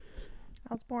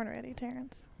I was born ready,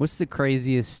 Terrence. What's the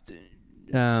craziest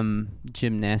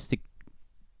gymnastic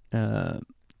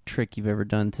trick you've ever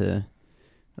done to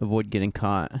avoid getting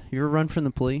caught? You ever run from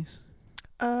the police?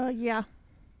 Yeah.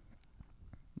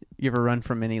 You ever run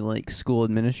from any like school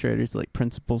administrators, like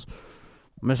principals?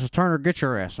 Mrs. Turner, get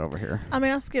your ass over here. I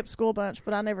mean, I skipped school a bunch,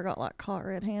 but I never got like caught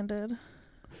red-handed.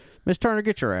 Miss Turner,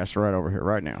 get your ass right over here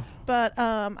right now. But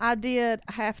I did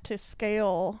have to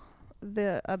scale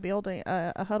a building,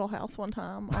 a Huddle House one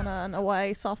time on an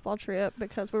away softball trip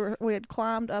because we had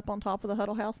climbed up on top of the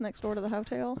Huddle House next door to the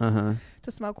hotel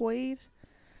to smoke weed.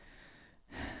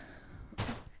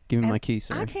 Give me my keys,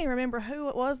 sir. I can't remember who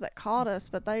it was that caught us,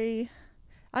 but I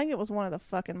think it was one of the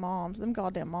fucking moms. Them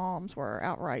goddamn moms were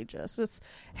outrageous. It's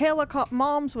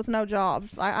moms with no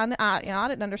jobs. I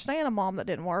didn't understand a mom that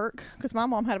didn't work because my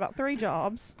mom had about 3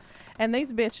 jobs, and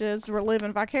these bitches were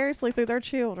living vicariously through their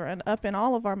children up in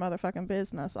all of our motherfucking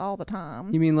business all the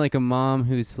time. You mean like a mom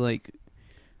who's like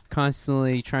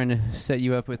constantly trying to set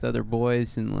you up with other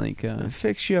boys and like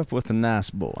fix you up with a nice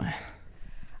boy?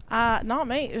 Not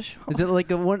me. Is it like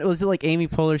was it like Amy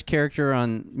Poehler's character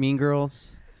on Mean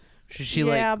Girls?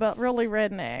 Yeah, but really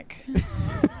redneck.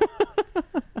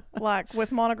 Like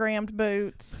with monogrammed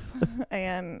boots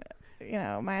and,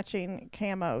 matching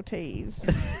camo tees.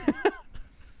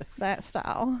 That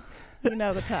style. You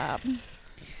know the type.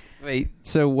 Wait,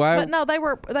 so why? But no, they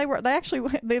were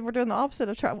doing the opposite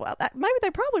of trying. Well, maybe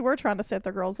they probably were trying to set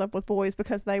their girls up with boys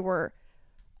because they were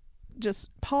just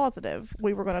positive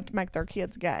we were going to make their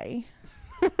kids gay.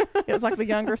 It was like the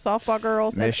younger softball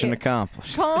girls. Mission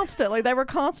accomplished. They were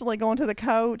constantly going to the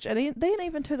coach, and then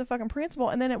even to the fucking principal,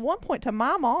 and then at one point to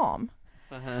my mom.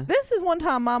 This is one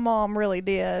time my mom really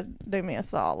did do me a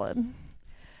solid.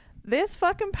 This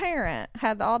fucking parent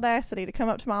had the audacity to come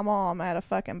up to my mom at a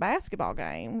fucking basketball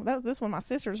game. This when my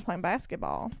sister was playing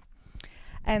basketball,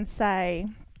 and say,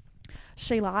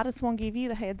 Sheila, I just want to give you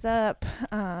the heads up,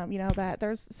 that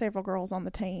there's several girls on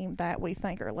the team that we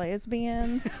think are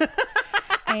lesbians.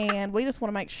 And we just want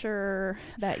to make sure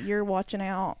that you're watching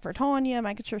out for Tanya,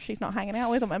 making sure she's not hanging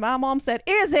out with them. And my mom said,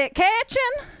 is it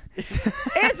catching?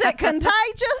 Is it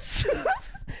contagious?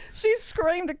 She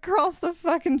screamed across the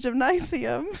fucking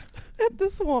gymnasium at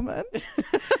this woman.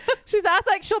 She's, I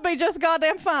think she'll be just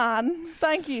goddamn fine.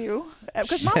 Thank you.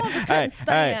 Because my mom just couldn't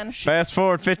stand. Fast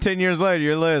forward 15 years later,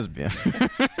 you're a lesbian.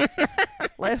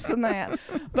 Less than that.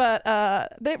 But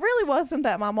it really wasn't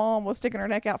that my mom was sticking her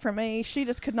neck out for me. She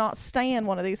just could not stand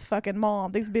one of these fucking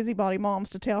these busybody moms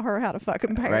to tell her how to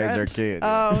fucking parent. Raise her kid.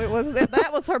 Oh,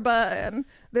 that was her button.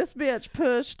 This bitch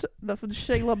pushed the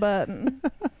Sheila button.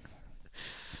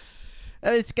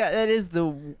 That is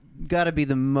gotta be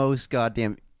the most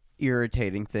goddamn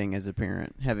irritating thing as a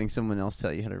parent, having someone else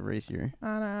tell you how to raise your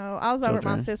I know. I was over at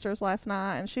my sister's last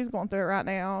night, and she's going through it right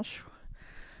now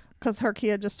because her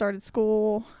kid just started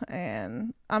school,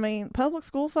 and I mean, public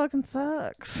school fucking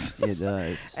sucks. It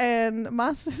does. And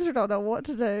my sister don't know what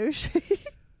to do.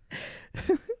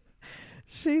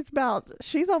 She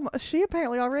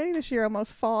apparently already this year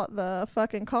almost fought the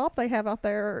fucking cop they have out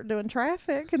there doing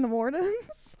traffic in the mornings.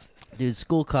 Dude,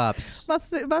 school cops. My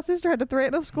sister had to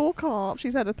threaten a school cop.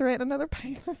 She's had to threaten another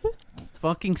parent.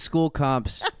 Fucking school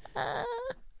cops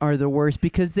are the worst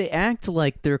because they act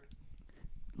like they're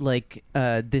like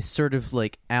this sort of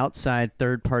like outside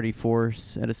third party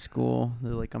force at a school.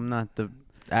 They're like, I'm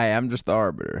just the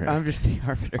arbiter here.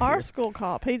 Our Here. school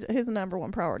cop, his number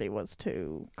one priority was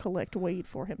to collect weed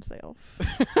for himself.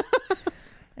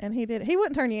 And he did. He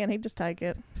wouldn't turn you in. He'd just take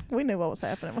it. We knew what was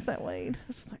happening with that weed.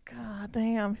 It's like, God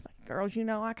damn. He's like, girls,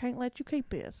 I can't let you keep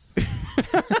this.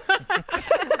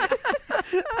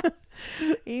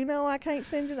 I can't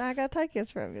send you. I got to take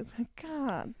this from you. It's like,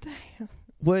 God damn.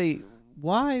 Wait,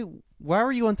 why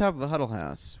were you on top of a Huddle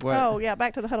House? What? Oh, yeah,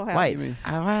 back to the Huddle House. Wait,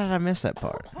 why did I miss that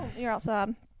part? Oh, you're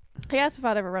outside. He asked if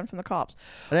I'd ever run from the cops.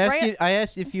 I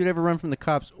asked if you'd ever run from the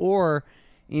cops or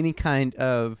any kind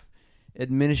of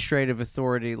administrative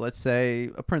authority, let's say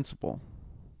a principal,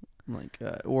 like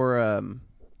or a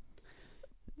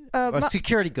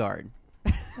security guard,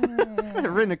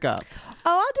 rent a cop.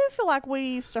 Oh, I do feel like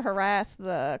we used to harass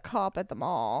the cop at the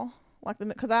mall,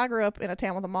 because I grew up in a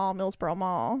town with a mall, Millsboro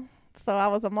Mall, so I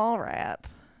was a mall rat.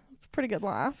 It's a pretty good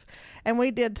life, and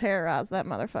we did terrorize that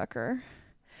motherfucker.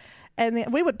 And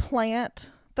then we would plant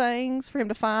things for him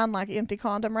to find, like empty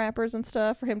condom wrappers and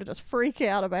stuff, for him to just freak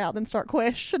out about, then start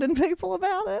questioning people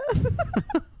about it.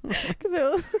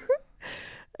 Because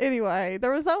Anyway,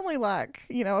 there was only like,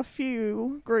 a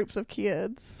few groups of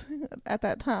kids at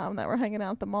that time that were hanging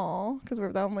out at the mall because we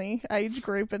were the only age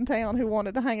group in town who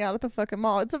wanted to hang out at the fucking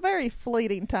mall. It's a very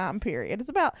fleeting time period. It's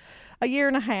about a year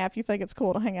and a half you think it's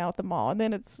cool to hang out at the mall, and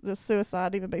then it's just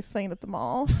suicide to even be seen at the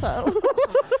mall. So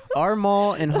Our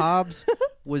mall in Hobbs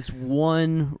was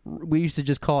one. We used to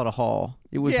just call it a hall.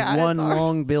 It was one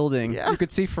long building. Yeah. You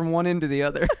could see from one end to the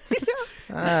other.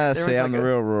 See, I'm the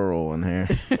real rural one here.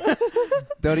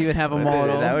 Don't even have a mall at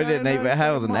all. We didn't even.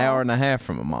 I was an hour and a half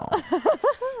from a mall.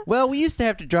 Well, we used to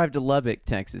have to drive to Lubbock,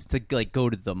 Texas, to go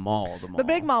to the mall. The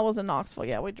big mall was in Knoxville.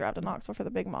 Yeah, we'd drive to Knoxville for the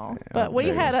big mall. Yeah, but we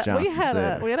had an Johnson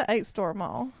City. 8-store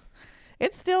mall.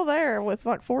 It's still there with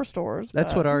like 4 stores.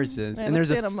 That's what ours is. And there's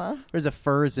cinema. There's a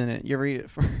Furs in it. You ever eat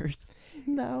at Furs?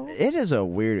 No. It is a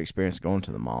weird experience going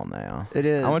to the mall now. It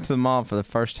is. I went to the mall for the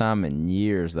first time in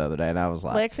years the other day, and I was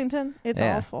like, Lexington? It's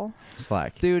awful. It's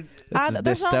like, dude, this is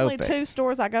there's only dystopic. 2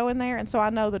 stores I go in there, and so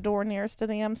I know the door nearest to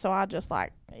them, so I just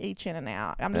like each in and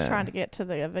out. I'm just trying to get to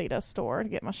the Avita store to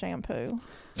get my shampoo.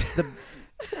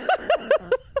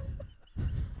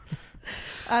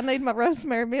 I need my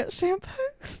rosemary mint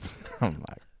shampoos. Oh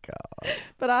my god!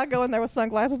 But I go in there with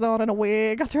sunglasses on and a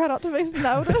wig. I try not to be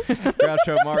noticed.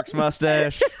 Groucho Marx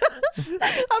mustache,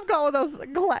 I'm going with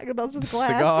those just glasses.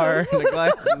 cigar, the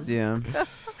glasses. yeah.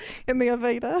 In the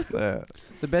Avita. Yeah.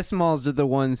 The best malls are the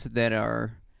ones that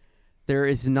are. There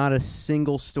is not a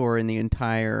single store in the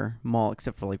entire mall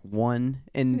except for like one,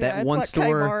 and Yeah, that it's one like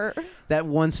store. Kmart. That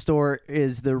one store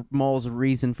is the mall's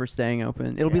reason for staying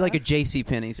open. It'll be like a J.C.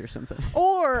 Penney's or something.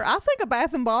 Or I think a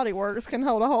Bath and Body Works can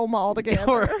hold a whole mall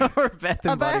together. or Bath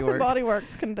and Body Works. and Body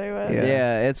Works can do it.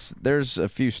 Yeah. There's a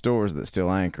few stores that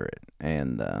still anchor it,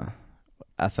 and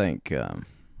I think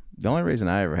the only reason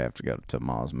I ever have to go to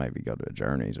malls is maybe go to a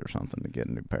Journeys or something to get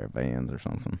a new pair of Vans or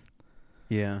something.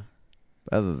 Yeah.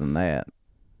 Other than that,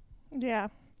 Yeah.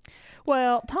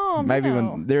 Well, Tom, maybe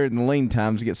when they're in the lean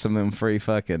times, get some of them free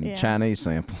fucking Chinese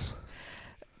samples.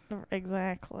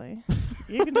 Exactly.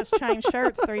 You can just change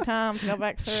shirts 3 times, go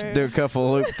back through. Do a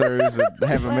couple of loop throughs and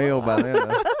have a meal by then.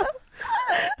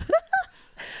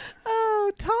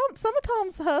 Oh, some of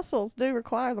Tom's hustles do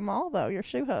require them all, though. Your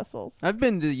shoe hustles I've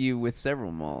been to you with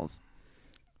several malls.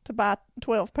 to buy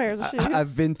 12 pairs of shoes.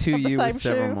 I've been to of the you same with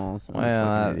several shoe. malls. I'm a Well,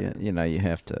 fucking idiot. you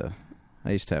have to.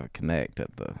 I used to have a Connect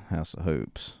at the House of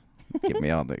Hoops. Give me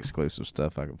all the exclusive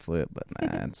stuff I could flip, but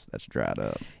that's dried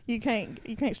up. You can't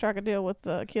strike a deal with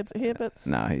the kids at Hibbett's.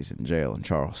 No, he's in jail in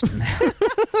Charleston now.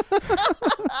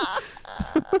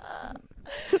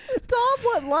 Tom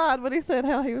wasn't lying when he said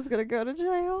how he was going to go to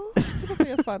jail. It'll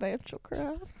be a financial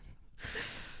crime.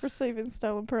 Receiving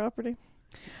stolen property.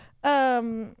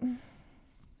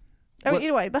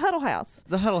 Anyway, the Huddle House.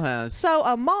 The Huddle House. So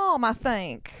a mom, I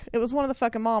think, it was one of the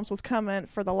fucking moms was coming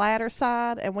for the ladder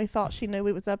side, and we thought she knew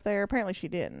we was up there. Apparently she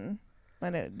didn't.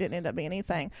 And it didn't end up being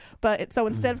anything. But so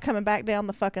instead of coming back down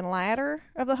the fucking ladder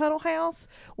of the Huddle House,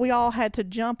 we all had to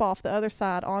jump off the other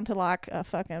side onto like a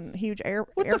fucking huge air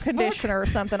conditioner or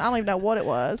something. I don't even know what it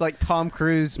was. It's like Tom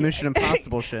Cruise Mission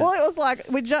Impossible shit. Well, it was like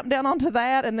we jumped down onto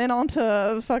that and then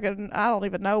onto fucking, I don't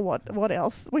even know what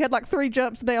else. We had like 3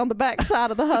 jumps down the back side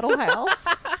of the Huddle House.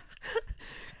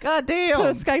 God damn. To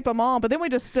escape a mom. But then we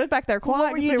just stood back there quiet.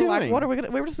 What were you we were like, doing? what are we going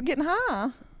to, we were just getting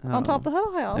high on top of the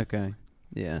Huddle House. Okay.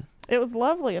 Yeah. It was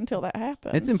lovely until that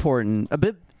happened. It's important. A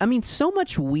bit. I mean, so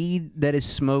much weed that is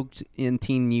smoked in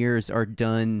teen years are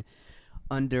done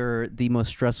under the most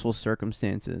stressful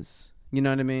circumstances. You know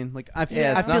what I mean? Like I feel,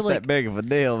 Yeah, I it's feel not like that big of a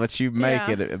deal, but you make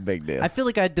Yeah. it a big deal. I feel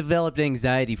like I developed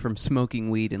anxiety from smoking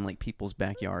weed in like people's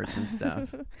backyards and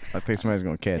stuff. I think somebody's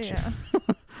going to catch you.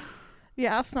 Yeah.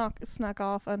 Yeah, I snuck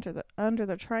off under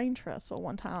the train trestle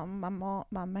one time. My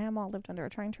mama lived under a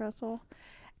train trestle.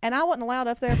 And I wasn't allowed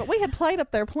up there, but we had played up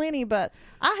there plenty, but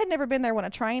I had never been there when a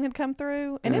train had come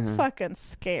through, and it's fucking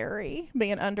scary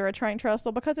being under a train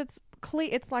trestle because it's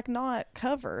like not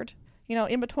covered. You know,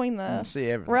 in between the See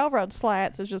everything. railroad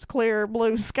slats is just clear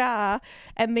blue sky,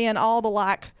 and then all the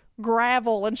like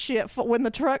gravel and shit when the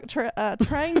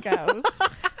train goes.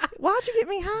 Why'd you get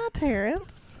me high,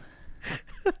 Terrence?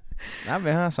 I'll be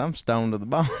honest, I'm stoned to the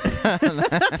bone.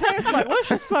 Terrence like, we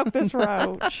should smoke this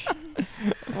roach.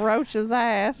 Roach's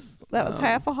ass. That was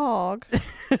half a hog.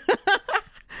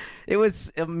 It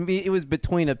was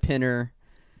between a pinner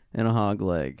and a hog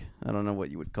leg. I don't know what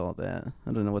you would call that.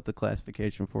 I don't know what the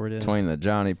classification for it is. Between the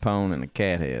Johnny Pone and the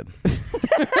cat head.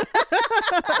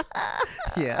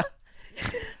 Yeah.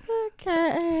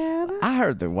 Okay. I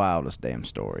heard the wildest damn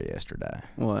story yesterday.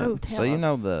 What? Oh, tell So you us.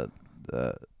 know the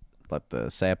like the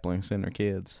sapling center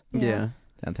kids Yeah.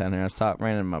 downtown here. I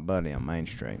ran into my buddy on Main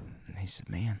Street, and he said,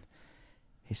 "Man,"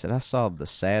 He said, I saw the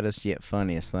saddest yet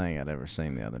funniest thing I'd ever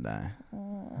seen the other day.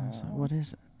 I was like, what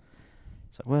is it?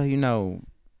 He's like, well, you know,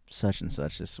 such and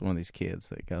such is one of these kids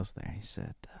that goes there. He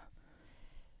said,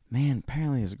 man,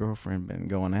 apparently his girlfriend been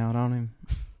going out on him.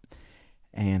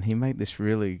 And he made this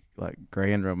really, like,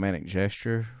 grand romantic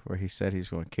gesture where he said he's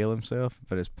going to kill himself.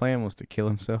 But his plan was to kill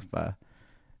himself by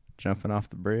jumping off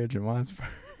the bridge in Whitesburg.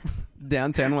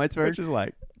 Downtown Whitesburg? Which is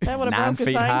like That would 9 have broke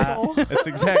feet his high. ankle. That's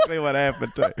exactly what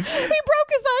happened to him. He broke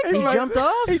his ankle. He jumped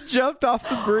off? He jumped off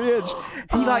the bridge.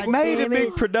 He like Oh, made a damn big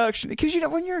it. production because you know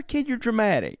when you're a kid you're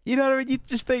dramatic. You know what I mean? You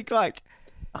just think like,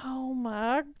 Oh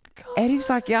my God. and he's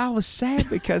like, yeah, I was sad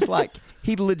because like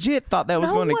he legit thought that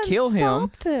was No going to one kill him,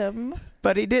 stopped him.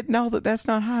 but he didn't know that that's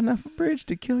not high enough a bridge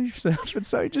to kill yourself, and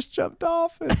so he just jumped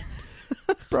off and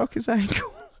broke his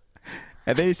ankle.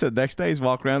 And then he said next day he's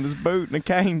walking around with his boot and a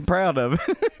cane, proud of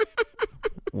it.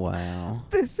 Wow.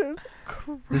 This is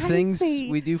crazy. The things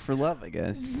we do for love, I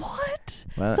guess. What?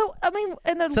 Well, So I mean,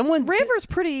 and the river's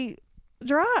pretty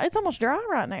dry. It's almost dry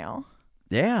right now.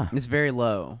 yeah. It's very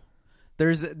low.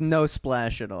 There's no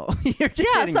splash at all. You're just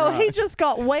Yeah, hitting so he rocks. just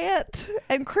got wet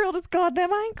and krilled his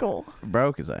goddamn ankle.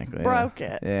 Broke his ankle. Yeah. Broke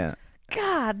it. Yeah.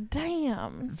 God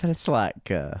damn. But it's like,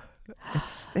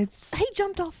 it's He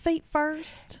jumped off feet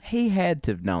first. he had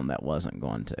to have known that wasn't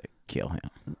going to kill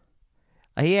him.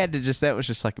 He had to that was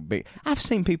just like a big. I've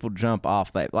seen people jump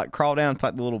off that, like crawl down to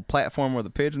like the little platform where the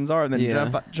pigeons are, and then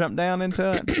Yeah. jump down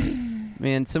into it.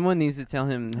 Man, someone needs to tell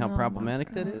him how Oh, problematic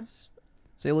my that God. is.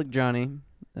 Say, look, Johnny,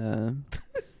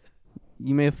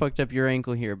 you may have fucked up your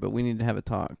ankle here, but we need to have a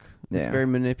talk. It's Yeah. very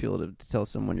manipulative to tell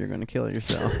someone you're going to kill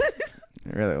yourself.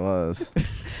 It really was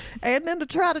And then to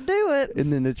try to do it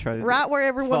And then to try to right where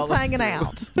everyone's follow hanging through.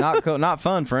 out. not cool, not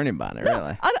fun for anybody,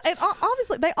 really. And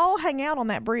obviously, they all hang out on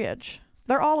that bridge.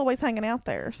 They're all always hanging out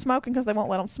there, smoking because they won't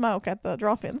let them smoke at the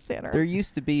drop-in center. There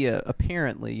used to be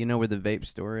apparently, you know where the vape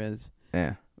store is?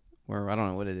 Yeah, Or I don't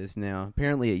know what it is now.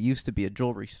 Apparently, it used to be a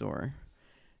jewelry store.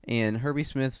 And Herbie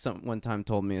Smith one time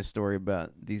told me a story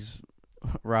about these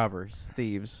robbers,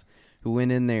 thieves, who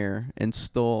went in there and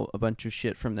stole a bunch of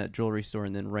shit from that jewelry store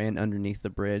and then ran underneath the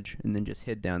bridge and then just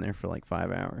hid down there for like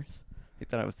 5 hours. He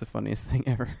thought it was the funniest thing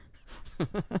ever.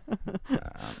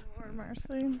 Lord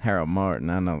mercy. Harold Martin.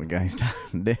 I know the guy he's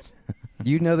talking did.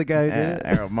 You know the guy who did Yeah, it?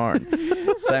 Harold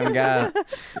Martin, same guy.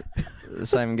 The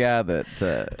same guy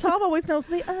that. Tom always knows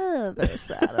the other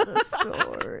side of the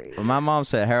story. Well, my mom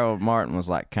said Harold Martin was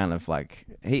like kind of like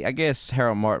I guess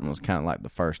Harold Martin was kind of like the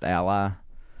first ally,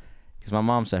 because my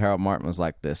mom said Harold Martin was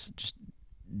like this just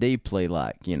deeply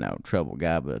like troubled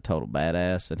guy, but a total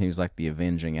badass, and he was like the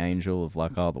avenging angel of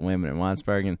like all the women in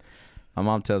Winesburg. And my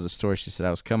mom tells a story. She said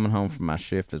I was coming home from my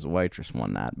shift as a waitress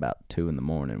one night about 2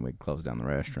 a.m. We'd closed down the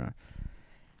restaurant.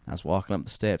 I was walking up the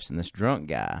steps, and this drunk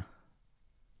guy,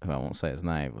 who I won't say his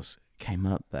name, came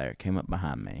up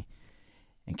behind me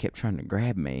and kept trying to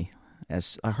grab me.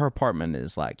 As her apartment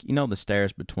is like, the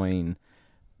stairs between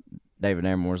David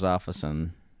Airmore's office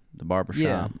and the barber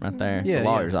shop right there. It's Yeah, a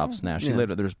lawyer's yeah. office now. She Yeah.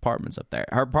 lived, there's apartments up there.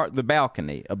 The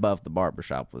balcony above the barber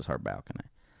shop was her balcony.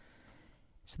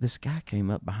 So this guy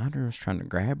came up behind her, was trying to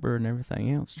grab her and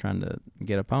everything else, trying to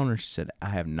get up on her. She said, I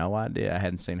have no idea. I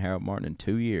hadn't seen Harold Martin in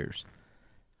 2 years.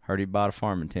 Heard he bought a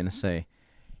farm in Tennessee.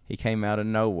 He came out of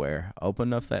nowhere,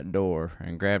 opened up that door,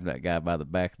 and grabbed that guy by the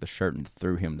back of the shirt and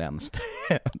threw him down the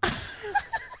steps.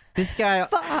 This guy...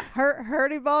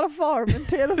 Heard he bought a farm in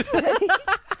Tennessee.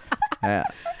 Yeah.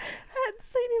 Hadn't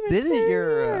seen him in 2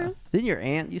 years. Didn't your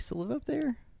aunt used to live up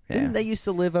there? Yeah. Didn't they used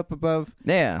to live up above?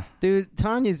 Yeah. Dude,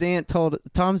 Tom's aunt told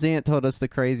us the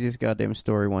craziest goddamn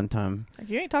story one time.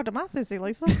 You ain't talked to my sissy,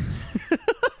 Lisa.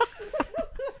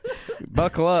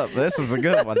 Buckle up. This is a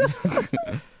good one.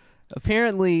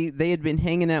 Apparently, they had been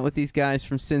hanging out with these guys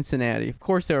from Cincinnati. Of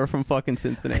course, they were from fucking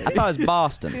Cincinnati. I thought it was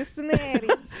Boston. Cincinnati.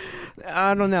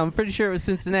 I don't know. I'm pretty sure it was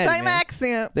Cincinnati. Same man.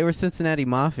 accent. They were Cincinnati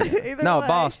Mafia. Either No, way.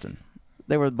 Boston.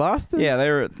 They were Boston? Yeah, they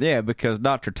were. Yeah, because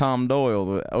Dr. Tom Doyle,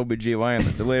 the OBGYN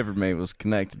that delivered me, was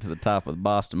connected to the top of the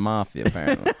Boston Mafia,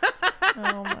 apparently.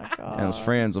 Oh my god. And was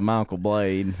friends with my Uncle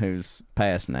Blade, who's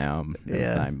passed now. And Yeah.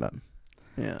 everything, but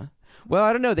Yeah. Well,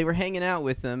 I don't know. They were hanging out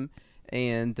with them,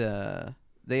 and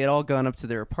they had all gone up to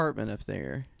their apartment up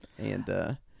there. And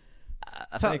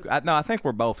I think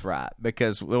we're both right,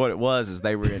 because what it was is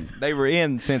they were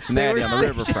in Cincinnati on the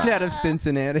riverfront. out of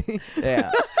Cincinnati.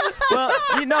 Yeah. Well,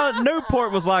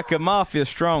 Newport was like a mafia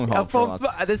stronghold. for a long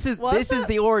time. This is Was it?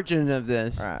 the origin of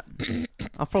this. Right.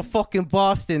 I'm from fucking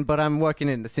Boston, but I'm working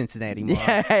in the Cincinnati mob.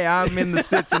 Yeah, hey, I'm in the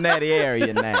Cincinnati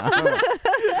area now.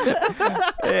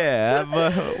 Yeah,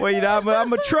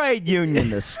 I'm a trade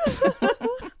unionist.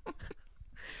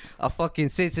 A fucking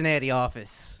Cincinnati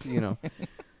office,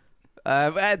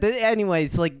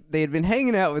 Anyways, like they had been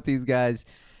hanging out with these guys,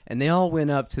 and they all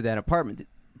went up to that apartment.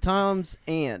 Tom's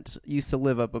aunt used to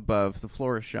live up above the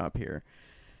florist shop here,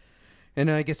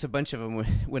 and I guess a bunch of them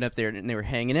went up there and they were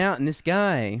hanging out. And this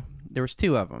guy, there was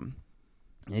 2 of them.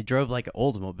 They drove like an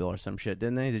Oldsmobile or some shit,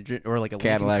 didn't they? Or like a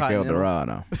Cadillac Lincoln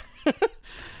Eldorado.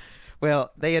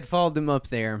 Well, they had followed them up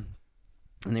there,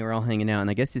 and they were all hanging out. And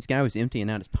I guess this guy was emptying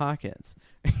out his pockets.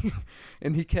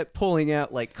 And he kept pulling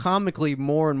out like comically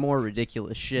more and more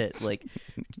ridiculous shit. Like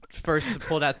first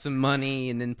pulled out some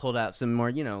money, and then pulled out some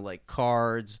more, like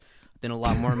cards, then a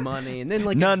lot more money, and then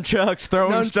like nunchucks,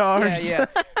 throwing stars. Yeah.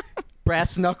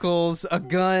 Brass knuckles, a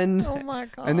gun. Oh my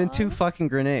god. And then 2 fucking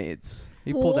grenades.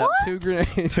 He pulled out 2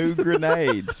 grenades. 2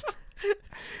 grenades.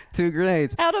 2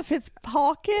 grenades. Out of his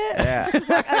pocket? Yeah.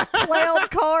 Like a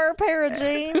cloud car pair of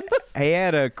jeans? He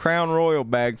had a Crown Royal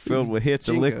bag filled with hits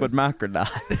of Jinkos. liquid microdot.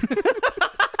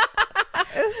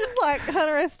 This is like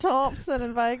Hunter S. Thompson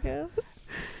in Vegas.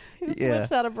 He just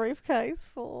whips out a briefcase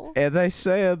full. And they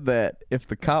said that if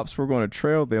the cops were going to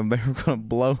trail them, they were going to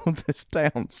blow this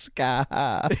town sky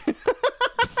high.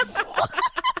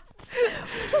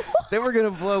 They were going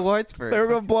to blow Whitesburg. They were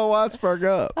going to blow Whitesburg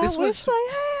up. I wish they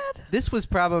had. This was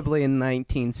probably in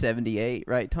 1978,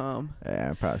 right, Tom?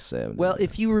 Yeah, probably 70. Well,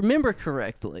 if you remember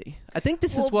correctly, I think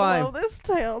this is why. Blow this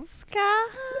town sky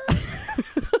high.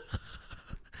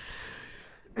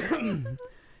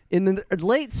 In the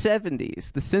late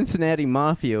 70s, the Cincinnati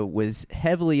Mafia was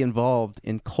heavily involved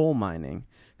in coal mining.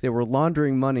 They were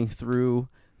laundering money through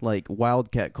like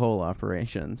wildcat coal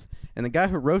operations. And the guy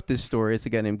who wrote this story is a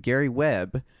guy named Gary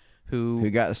Webb,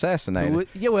 who got assassinated.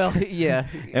 Yeah.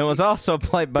 And was also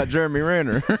played by Jeremy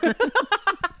Renner.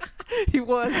 He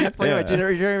was played by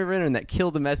Jeremy Renner in that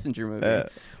Kill the Messenger movie.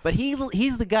 But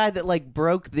he's the guy that like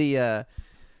broke the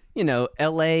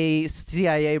L.A.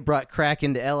 CIA brought crack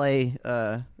into L.A.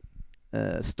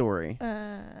 Story,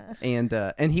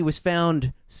 and he was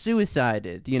found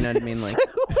suicided. You know what I mean? Like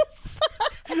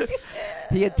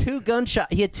he had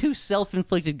 2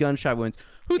 self-inflicted gunshot wounds.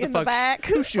 Who the in fuck? The back.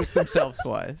 Who shoots themselves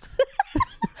twice?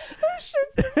 Who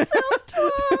shoots themselves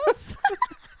twice?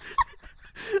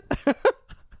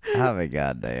 I mean,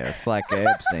 goddamn, it's like an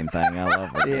Epstein thing. I love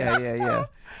it. Yeah.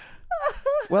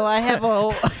 Well, I have a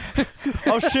whole.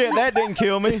 Oh shit, that didn't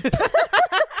kill me.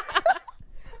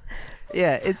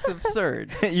 Yeah, it's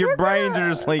absurd. Your brains are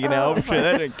just leaking out. Oh shit,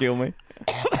 that didn't kill me.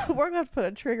 We're going to have to put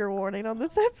a trigger warning on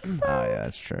this episode. Oh yeah,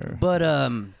 that's true.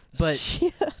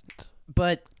 Shit.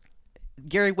 But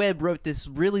Gary Webb wrote this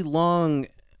really long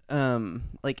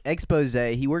expose.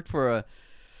 He worked for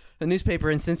a newspaper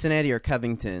in Cincinnati or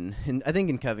Covington, I think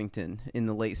in Covington in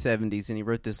the late 70s, and he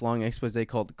wrote this long expose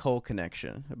called The Coal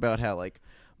Connection about how like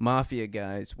mafia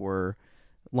guys were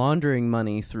laundering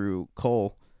money through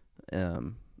coal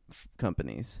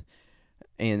companies.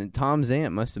 And Tom's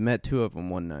aunt must have met 2 of them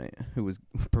one night who was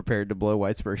prepared to blow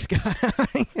Whitesburg sky.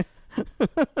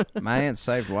 My aunt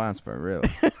saved Whitesburg, really.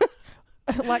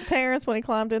 Like Terrence when he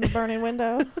climbed in the burning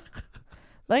window.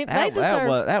 They that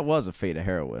deserve... was a feat of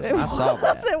heroism. I saw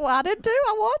that. Well, I did too.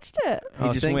 I watched it.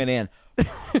 He just went in.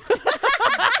 Kicked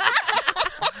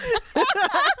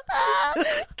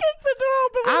the door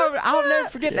open with his I'll never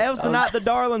foot. forget that was the night the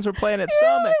Darlings were playing at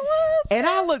Yeah, Summit. it was. And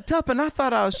I looked up and I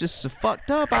thought I was just so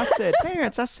fucked up. I said,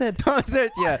 Terrence, He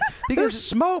there's goes,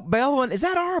 smoke bellowing. Is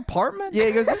that our apartment? yeah,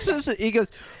 he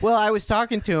goes, well, I was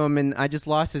talking to him and I just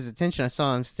lost his attention. I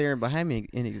saw him staring behind me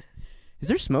and he goes, is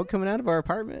there smoke coming out of our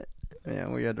apartment? Yeah,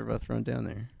 we had to both run down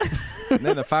there. And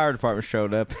then the fire department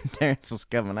showed up and Terrence was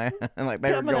coming out. And like they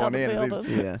Coming were out going the in.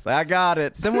 building. Yeah. So I got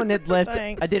it. Someone had left.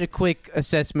 Thanks. I did a quick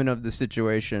assessment of the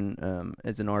situation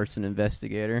as an arson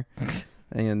investigator,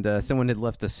 and someone had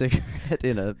left a cigarette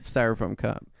in a styrofoam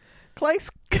cup. Case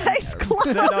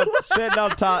closed. Sitting on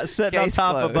top Case of a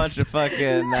closed. bunch of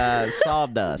fucking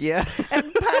sawdust. Yeah,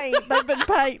 And paint. They've been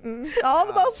painting. All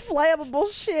the most flammable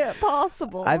shit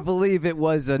possible. I believe it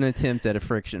was an attempt at a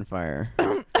friction fire,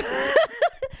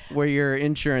 where your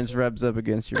insurance rubs up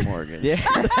against your mortgage. Yeah.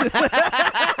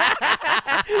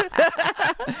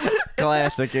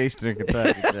 Classic Eastern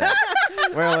Kentucky. Jack.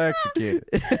 Well executed.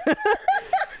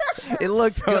 It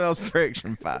looked. One of those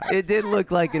friction fires. It did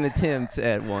look like an attempt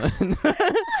at one. That's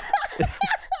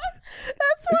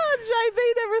why JB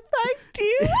never thanked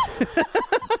you.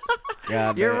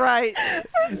 God You're damn. right.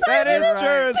 That is You're true.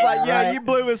 right. It's like, yeah, Right. you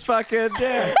blew his fucking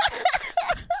dick.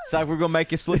 It's like, we're going to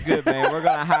make you look good, man. We're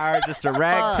going to hire just a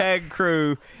ragtag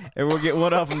crew, and we'll get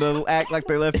one of them to act like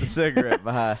they left a cigarette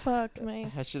behind. Fuck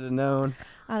me. I should have known.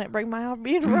 I didn't bring my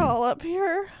albuterol up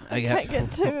here. I got- can't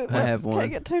get too. I have one.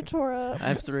 Can't get too tore up. I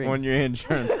have 3. When your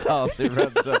insurance policy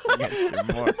rubs up against your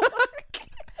mortgage.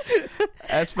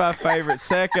 That's my favorite.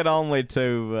 Second only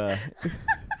to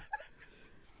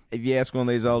if you ask one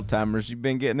of these old timers, you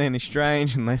been getting any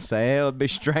strange? And they say, hell, it'd be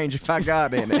strange if I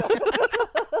got any.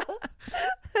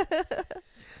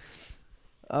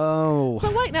 Oh.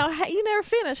 So wait, now you never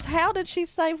finished. How did she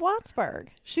save Whitesburg?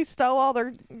 She stole all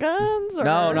their guns? Or?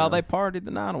 No, they partied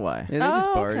the night away. Yeah, they just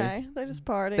partied. Okay. They just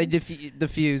partied. They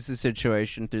diffused the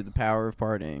situation through the power of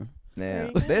partying. Yeah,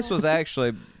 this was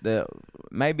actually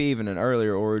maybe even an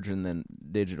earlier origin than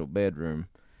Digital Bedroom.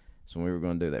 So when we were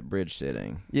going to do that bridge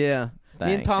sitting. Yeah. Thing.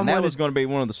 Me and Tom that was going to be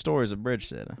one of the stories of bridge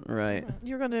sitting. Right.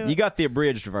 You're gonna. You got the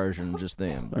abridged version just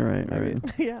then. But Right.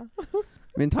 Yeah.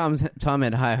 I mean, Tom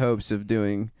had high hopes of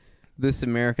doing This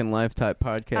American Life type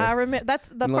podcast. I remember that's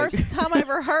the first time I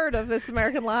ever heard of This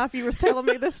American Life. You were telling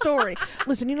me this story.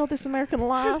 Listen, you know This American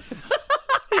Life.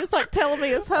 He was like telling me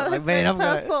his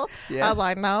hustle. Yeah. I was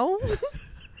like, no.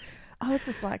 Oh, it's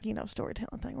just like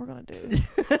storytelling thing we're gonna do.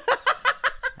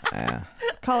 Yeah.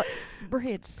 Call it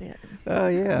bridge sitting. Oh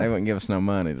yeah. They wouldn't give us no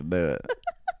money to do it.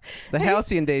 The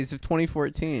halcyon days of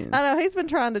 2014. I know he's been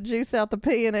trying to juice out the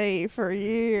P&E for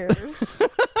years.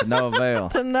 To no avail.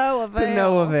 To no avail. To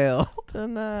no avail. To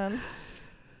none.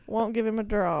 Won't give him a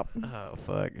drop. Oh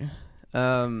fuck.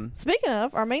 Speaking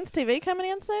of, are Means TV coming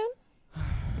in soon?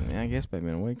 Yeah, I guess maybe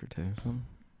in a week or two. Something.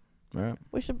 All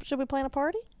right. Should we plan a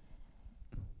party?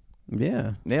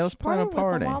 Yeah. Yeah, let's plan a with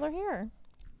party. them while they're here.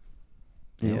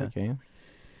 Yeah, we can.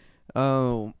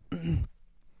 Oh.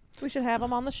 We should have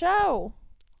them on the show.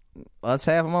 Let's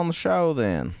have them on the show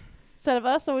then. Instead of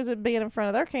us always being in front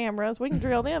of their cameras, we can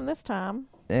drill them this time.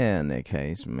 Yeah, Nick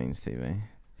Hayes from Means TV.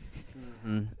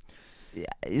 Mm-hmm.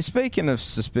 Yeah, speaking of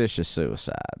suspicious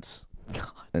suicides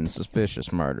and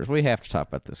suspicious murders, we have to talk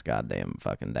about this goddamn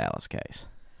fucking Dallas case.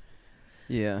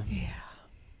 Yeah. Yeah.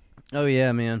 Oh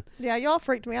yeah, man. Yeah, y'all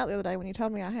freaked me out the other day when you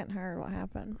told me I hadn't heard what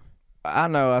happened. I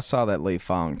know. I saw that Lee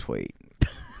Fong tweet.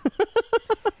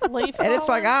 Leaf And it's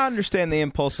like, falling? I understand the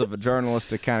impulse of a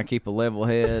journalist to kind of keep a level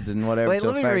head and whatever Wait,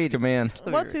 till let me facts read. come in.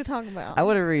 What's he talking about? I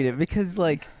want to read it because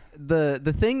like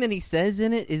the thing that he says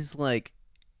in it is like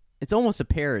it's almost a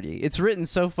parody. It's written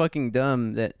so fucking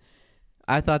dumb that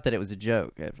I thought that it was a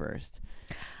joke at first.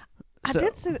 I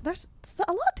did see that there's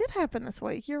a lot did happen this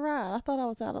week. You're right. I thought I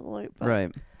was out of the loop. But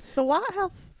Right. The White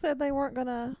House said they weren't going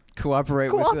to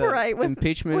Cooperate with the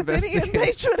impeachment with any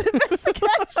investigation. impeachment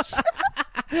investigation.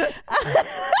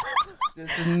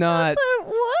 Just not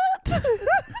What?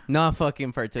 not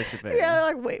fucking participating. Yeah,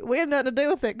 like we have nothing to do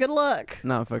with it. Good luck.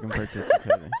 Not fucking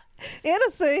participating.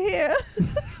 Innocent here.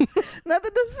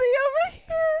 Nothing to see over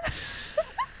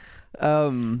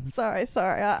here.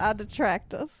 Sorry. I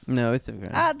detract us. No, it's okay.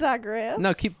 I digress.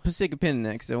 No, stick a pin in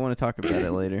next. I want to talk about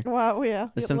it later. Well, yeah.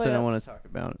 There's something I want to talk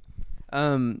about.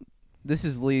 This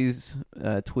is Lee's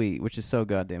tweet, which is so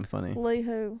goddamn funny. Lee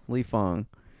who? Lee Fong.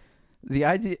 The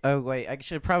idea. Oh wait, I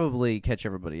should probably catch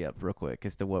everybody up real quick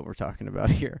as to what we're talking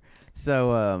about here.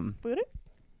 So, Booty?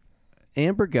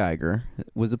 Amber Geiger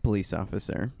was a police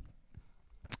officer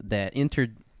that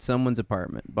entered someone's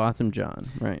apartment, Botham John.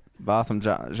 Right. Botham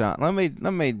John. Let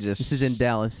me just. This is in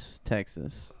Dallas,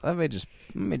 Texas. Let me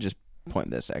just point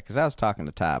this out because I was talking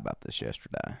to Ty about this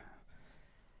yesterday,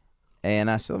 and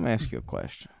I said, let me ask you a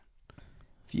question.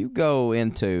 If you go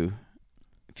into,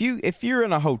 if you're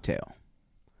in a hotel,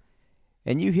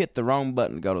 and you hit the wrong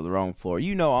button to go to the wrong floor,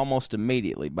 you know almost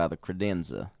immediately by the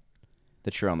credenza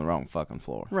that you're on the wrong fucking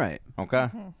floor. Right. Okay?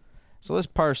 Mm-hmm. So this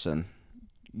person,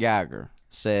 Geiger,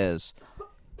 says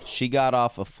she got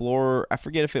off a floor, I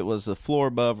forget if it was the floor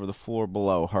above or the floor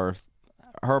below her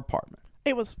apartment.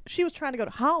 She was trying to go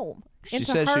to home. She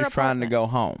said she was trying to go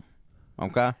home.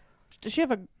 Okay? Does she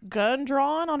have a gun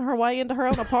drawn on her way into her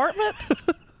own apartment?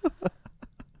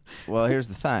 Well, here's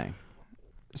the thing.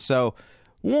 So,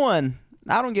 one,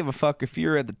 I don't give a fuck if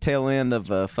you're at the tail end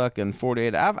of a fucking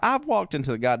 48. I've walked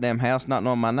into the goddamn house not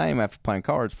knowing my name after playing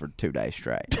cards for 2 days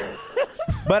straight.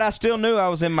 But I still knew I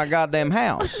was in my goddamn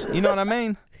house. You know what I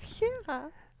mean? Yeah.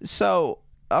 So,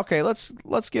 okay, let's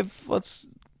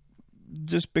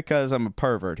just because I'm a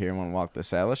pervert here and want to walk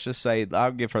this out, let's just say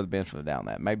I'll give her the benefit of the doubt on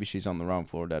that. Maybe she's on the wrong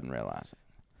floor, doesn't realize it.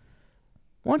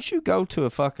 Once you go to a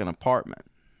fucking apartment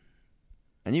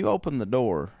and you open the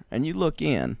door and you look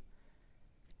in,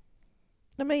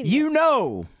 you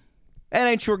know that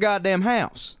ain't your goddamn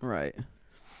house. Right.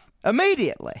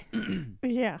 Immediately.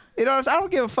 Yeah. You know what I'm saying? I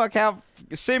don't give a fuck how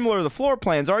similar the floor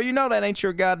plans are. You know that ain't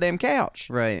your goddamn couch.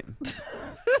 Right. You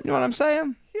know what I'm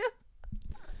saying? Yeah.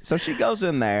 So she goes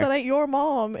in there. That ain't your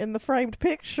mom in the framed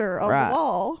picture on Right. the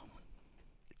wall.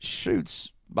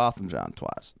 Shoots Botham John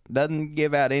twice. Doesn't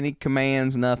give out any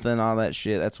commands, nothing, all that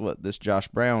shit. That's what this Josh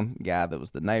Brown guy that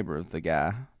was the neighbor of the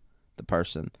guy the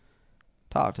person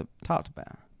talked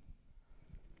about.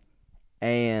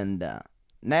 And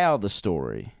now the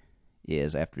story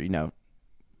is, after,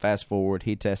 fast forward,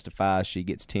 he testifies, she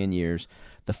gets 10 years.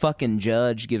 The fucking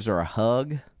judge gives her a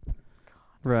hug.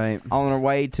 Right. On her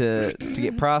way to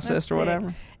get processed or whatever.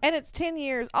 Sick. And it's 10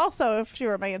 years. Also, if she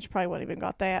were a man, she probably wouldn't even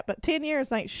got that. But 10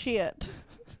 years ain't shit.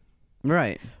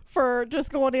 Right. For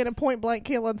just going in and point blank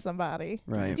killing somebody.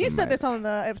 Right. You said this on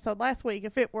the episode last week.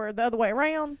 If it were the other way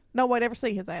around, nobody'd ever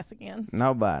see his ass again.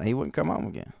 Nobody. He wouldn't come home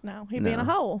again. No, he'd be in a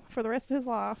hole for the rest of his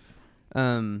life.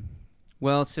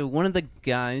 Well, so one of the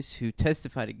guys who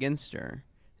testified against her,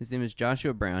 his name is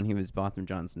Joshua Brown. He was Botham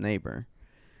Jean's neighbor.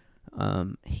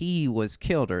 He was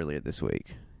killed earlier this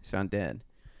week. He's found dead.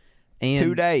 And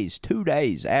 2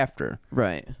 days after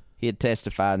right, he had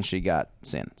testified and she got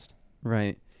sentenced.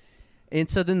 Right. And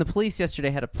so then the police yesterday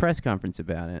had a press conference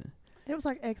about it. It was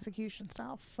like execution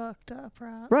style, fucked up,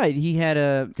 right? Right. He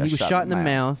was shot in the mouth.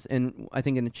 mouth and I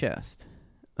think in the chest.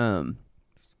 Bizarre.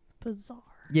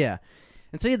 Yeah.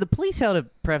 And so the police held a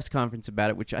press conference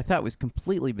about it, which I thought was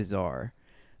completely bizarre.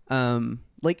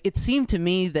 It seemed to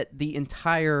me that the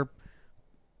entire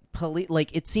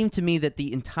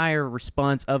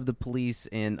response of the police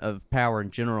and of power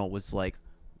in general was like,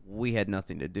 we had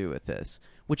nothing to do with this,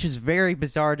 which is very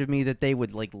bizarre to me that they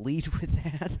would lead with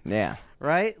that. Yeah.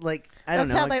 Right? I don't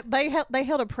know. That's how they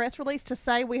held a press release to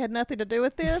say we had nothing to do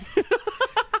with this.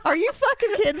 Are you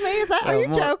fucking kidding me? Are you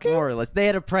joking? More or less. They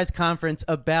had a press conference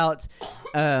about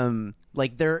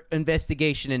their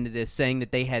investigation into this, saying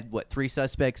that they had 3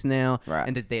 suspects now, right,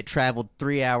 and that they had traveled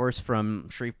 3 hours from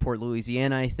Shreveport,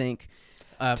 Louisiana, I think,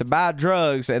 to buy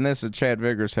drugs. And this is Chad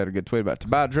Vigors had a good tweet about it, to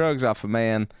buy drugs off a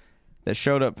man that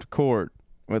showed up to court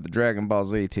with a Dragon Ball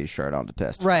Z T-shirt on to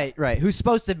testify. Right. Who's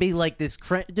supposed to be like this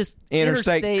just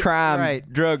interstate crime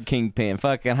right, drug kingpin,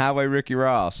 fucking Highway Ricky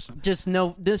Ross. There's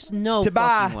no to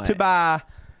fucking buy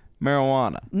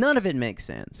marijuana. None of it makes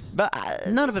sense. But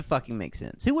none of it fucking makes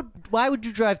sense. Why would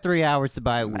you drive 3 hours to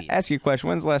buy weed? Ask you a question.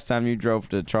 When's the last time you drove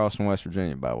to Charleston, West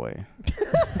Virginia, by the way?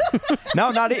 No,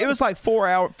 it was like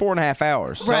 4.5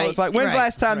 hours. So right, it's like, when's the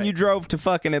last time you drove to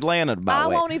fucking Atlanta to buy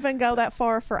weed? I won't even go that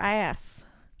far for ass.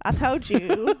 I told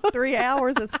you, 3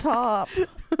 hours is top.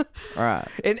 Right.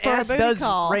 And for ass does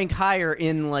rank higher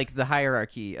in the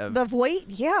hierarchy of the weed,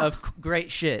 yeah, of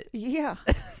great shit. Yeah.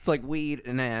 It's like weed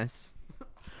and ass.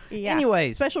 Yeah.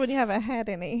 Anyways, especially when you haven't had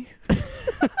any.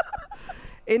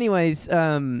 Anyways,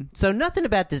 so nothing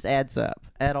about this adds up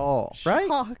at all, right?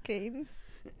 Shocking.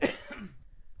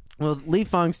 Well, Lee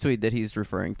Fong's tweet that he's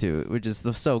referring to, which is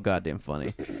so goddamn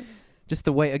funny. Just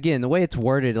the way it's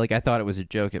worded, I thought it was a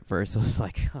joke at first. I was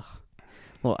like, a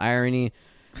little irony.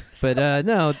 But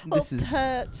no, this is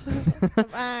touch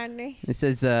of irony. It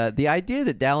says the idea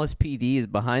that Dallas PD is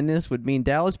behind this would mean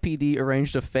Dallas PD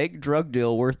arranged a fake drug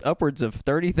deal worth upwards of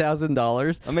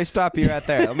 $30,000. Let me stop you right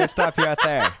there.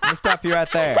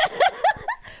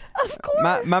 Of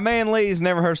course. My man Lee's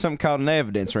never heard of something called an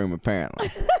evidence room, apparently.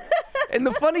 And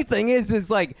the funny thing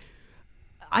is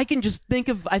I can just think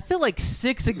of, I feel like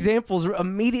 6 examples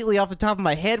immediately off the top of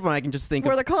my head when I can just think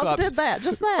where of the cops did that,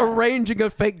 just that. Arranging a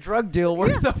fake drug deal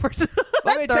worth upwards of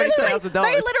 $30,000. They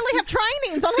literally have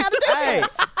trainings on how to do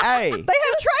this. Hey. They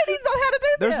have trainings on how to do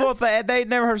There's this. they'd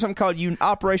never heard of something called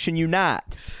Operation Unite,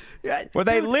 where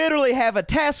they literally have a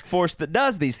task force that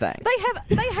does these things.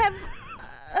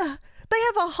 They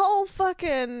have a whole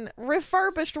fucking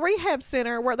refurbished rehab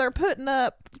center where they're putting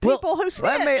up people who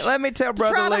snitch. Let me tell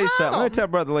Brother Lee something. Let me tell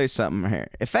Brother Lee something here.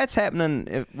 If that's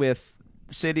happening with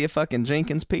the city of fucking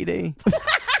Jenkins PD,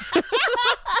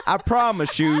 I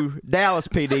promise you, Dallas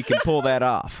PD can pull that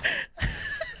off.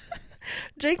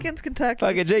 Jenkins, Kentucky.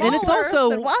 Fucking Jenkins. And it's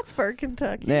also than Wattsburg,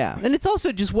 Kentucky. Yeah, and it's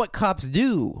also just what cops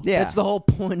do. Yeah, that's the whole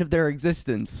point of their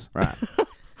existence. Right.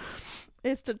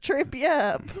 Is to trip you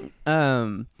up.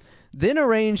 Then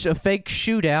arranged a fake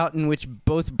shootout in which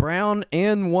both Brown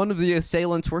and one of the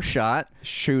assailants were shot.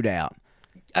 Shootout.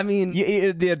 I mean,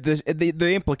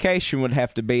 the implication would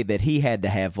have to be that he had to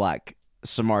have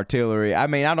some artillery. I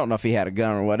mean, I don't know if he had a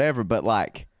gun or whatever, but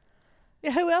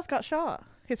yeah, who else got shot?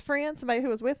 His friend, somebody who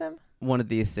was with him. One of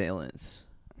the assailants.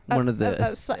 One of the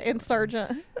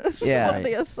insurgent. Yeah. One of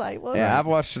the assailants. Yeah, I've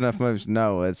watched enough movies to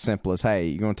know it's simple as, hey,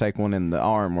 you're going to take one in the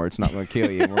arm where it's not going to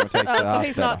kill you. And we're going to take you to the so hospital.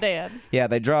 he's not dead. Yeah,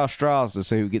 they draw straws to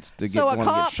see who gets to get one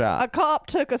that gets shot. A cop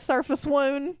took a surface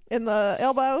wound in the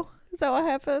elbow. Is that what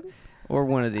happened? Or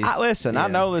one of these. Listen, yeah. I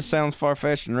know this sounds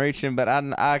far-fetched and reaching, but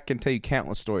I can tell you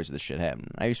countless stories of this shit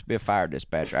happening. I used to be a fire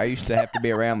dispatcher. I used to have to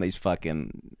be around these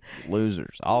fucking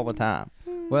losers all the time.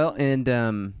 Well, and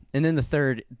then the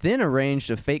third, then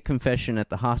arranged a fake confession at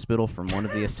the hospital from one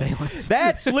of the assailants.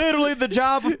 That's literally the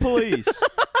job of police.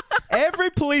 Every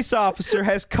police officer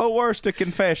has coerced a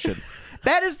confession.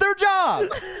 That is their job.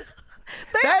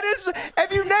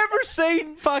 Have you never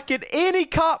seen fucking any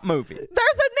cop movie? There's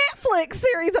a Netflix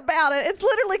series about it. It's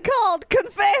literally called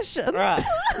Confessions. Right.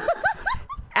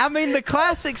 I mean, the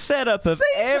classic setup of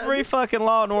every fucking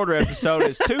Law and Order episode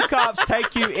is two cops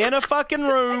take you in a fucking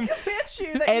room,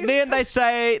 and then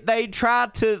they try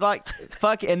to like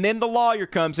fuck, and then the lawyer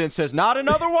comes in and says, "Not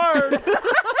another word."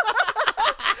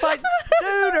 It's like,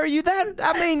 dude, are you that?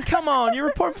 I mean, come on, you're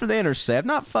reporting for The Intercept,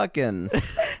 not fucking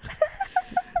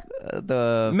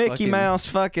The Mickey Mouse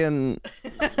fucking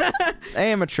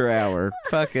amateur hour,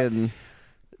 fucking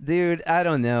dude. I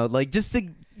don't know, like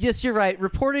Yes, you're right.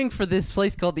 Reporting for this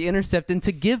place called The Intercept, and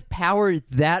to give power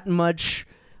that much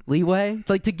leeway,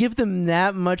 like to give them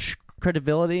that much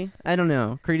credibility, I don't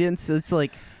know, credence. It's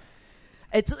like,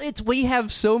 it's we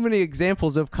have so many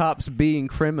examples of cops being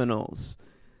criminals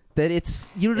that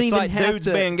you don't even like have dudes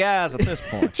to. being guys at this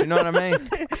point. You know what I mean?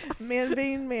 Men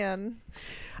being men.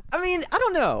 I mean, I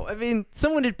don't know. I mean,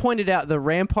 someone had pointed out the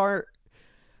Rampart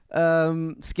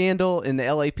scandal in the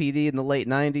LAPD in the late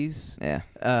 90s. Yeah.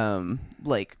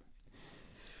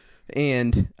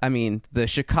 And I mean the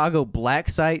Chicago black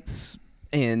sites,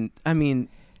 and I mean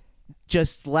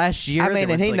just last year. I mean,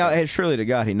 and and surely to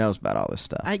God he knows about all this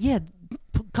stuff. Yeah,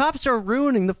 cops are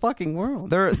ruining the fucking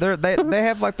world. They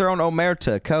have like their own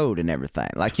omerta code and everything.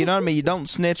 Like, you know what I mean? You don't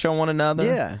snitch on one another.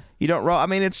 Yeah. You don't. I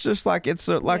mean, it's just like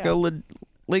a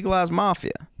legalized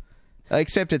mafia.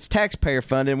 Except it's taxpayer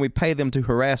funded, and we pay them to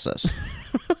harass us,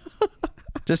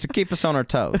 just to keep us on our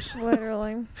toes.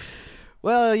 Literally.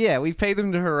 Well, yeah, we pay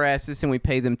them to harass us, and we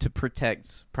pay them to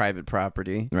protect private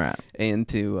property, Right. And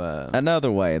to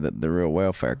Another way that the real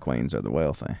welfare queens are the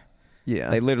wealthy. Yeah,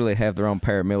 They literally have their own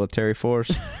paramilitary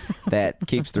force that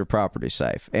keeps their property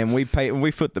safe, and we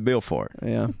foot the bill for it.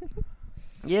 Yeah.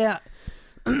 Yeah.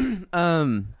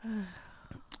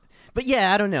 But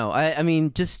yeah, I don't know. I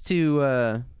mean, just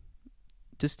to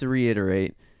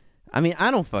reiterate, I mean,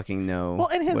 I don't fucking know. Well,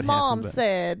 and his what mom happened, but-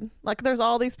 said, like, there's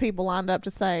all these people lined up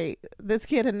to say this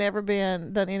kid had never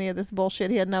done any of this bullshit.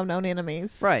 He had no known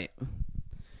enemies. Right.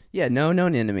 Yeah, no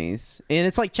known enemies. And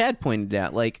it's like Chad pointed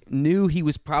out, like, knew he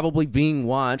was probably being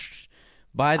watched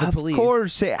by the police. Of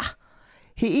course.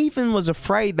 He even was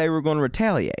afraid they were going to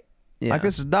retaliate. Yeah. Like,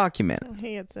 this is documented.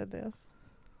 He had said this.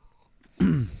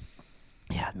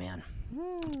 Yeah, man.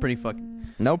 It's pretty fucking...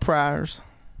 No priors.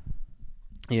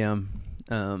 Yeah.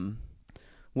 Yeah,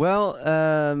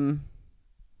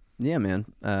 man.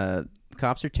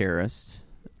 Cops are terrorists.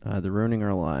 They're ruining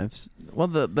our lives. Well,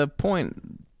 the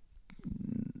point,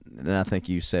 and I think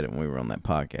you said it when we were on that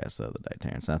podcast the other day,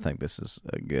 Terrence, and I think this is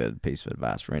a good piece of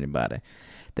advice for anybody.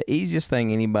 The easiest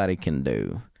thing anybody can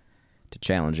do to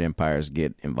challenge empire is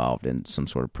get involved in some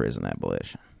sort of prison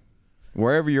abolition.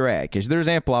 Wherever you're at, because there's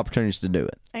ample opportunities to do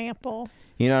it. Ample.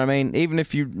 You know what I mean? Even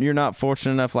if you're not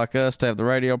fortunate enough like us to have the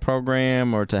radio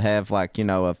program or to have, like, you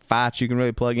know, a fight you can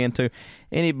really plug into,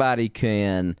 anybody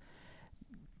can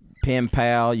pen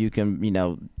pal. You can, you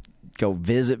know, go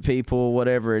visit people,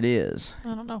 whatever it is.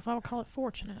 I don't know if I would call it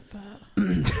fortunate,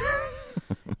 but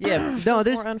Yeah, no,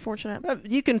 there's more unfortunate.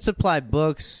 you can supply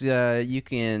books. You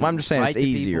can. Well, I'm just saying write it's to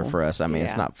easier people. for us. I mean,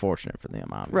 it's Yeah. not fortunate for them,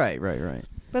 obviously. Right.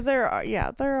 But there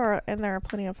are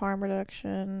plenty of harm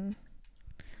reduction.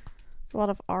 There's a lot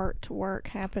of art work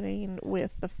happening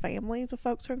with the families of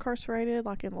folks who are incarcerated,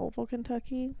 like in Louisville,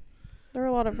 Kentucky. There are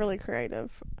a lot of really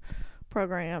creative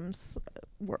programs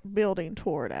building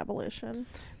toward abolition.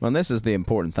 Well, and this is the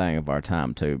important thing of our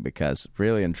time, too, because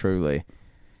really and truly,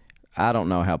 I don't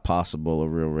know how possible a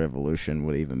real revolution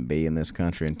would even be in this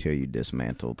country until you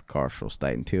dismantle the carceral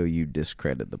state, until you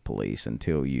discredit the police,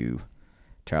 until you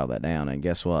tear that down. And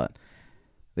guess what?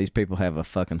 These people have a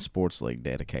fucking sports league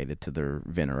dedicated to their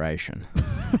veneration.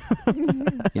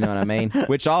 You know what I mean?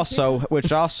 Which also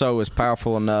is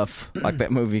powerful enough, like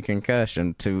that movie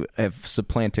Concussion, to have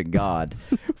supplanted God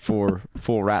for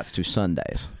full rights to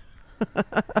Sundays.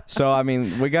 So I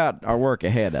mean, we got our work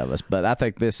ahead of us, but I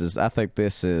think this is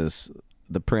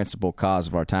the principal cause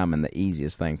of our time and the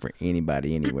easiest thing for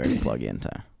anybody anywhere to plug into.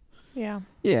 Yeah.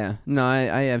 Yeah. No,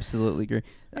 I absolutely agree.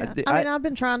 Yeah. I mean, I've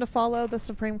been trying to follow the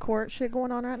Supreme Court shit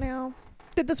going on right now.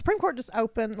 Did the Supreme Court just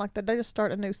open, like, did they just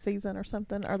start a new season or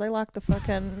something? Are they like the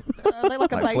fucking, are they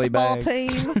like a Like baseball Fleabag?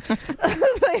 team?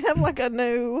 They have like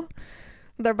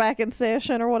they're back in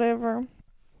session or whatever.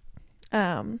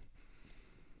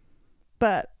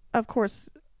 But of course,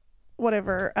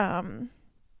 whatever,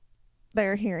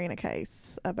 they're hearing a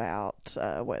case about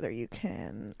whether you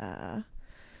can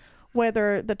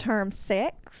whether the term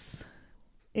sex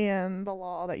in the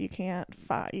law that you can't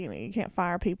fire, you can't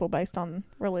fire people based on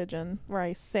religion,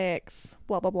 race, sex,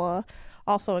 blah blah blah,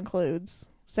 also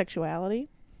includes sexuality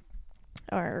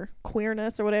or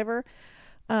queerness or whatever.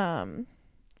 And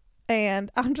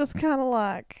I'm just kind of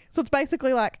like, so it's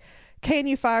basically like, can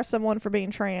you fire someone for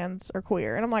being trans or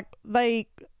queer? And I'm like, they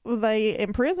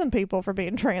imprison people for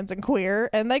being trans and queer,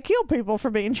 and they kill people for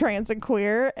being trans and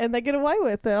queer, and they get away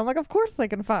with it. I'm like, of course they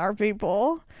can fire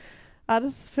people. I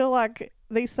just feel like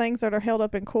these things that are held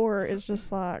up in court is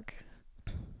just like,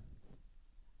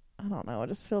 I don't know. It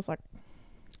just feels like,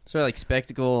 sort of like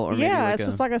spectacle, or maybe yeah, like it's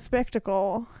just like a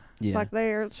spectacle. Yeah. It's like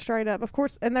they're straight up, of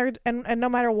course, and they're and no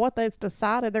matter what they've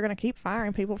decided, they're going to keep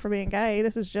firing people for being gay.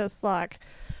 This is just like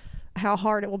how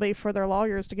hard it will be for their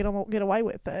lawyers to get away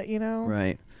with it, you know?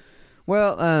 Right.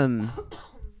 Well,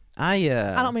 I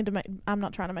don't mean to make. I'm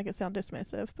not trying to make it sound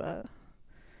dismissive, but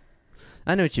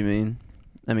I know what you mean.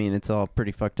 I mean, it's all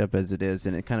pretty fucked up as it is,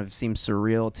 and it kind of seems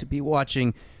surreal to be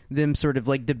watching them sort of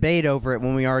like debate over it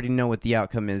when we already know what the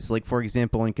outcome is. Like, for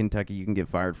example, in Kentucky, you can get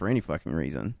fired for any fucking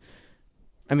reason.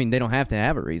 I mean, they don't have to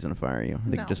have a reason to fire you.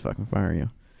 They can just fucking fire you.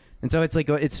 And so it's like,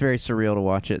 it's very surreal to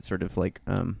watch it sort of like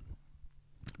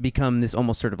become this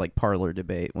almost sort of like parlor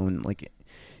debate when like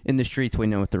in the streets we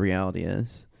know what the reality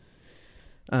is.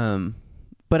 But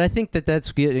I think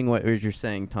that's getting what you're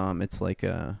saying, Tom. It's like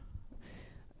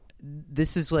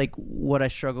this is like what I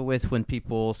struggle with when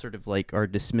people sort of like are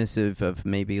dismissive of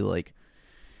maybe like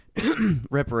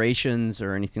reparations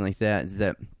or anything like that, is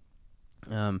that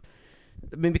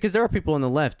I mean, because there are people on the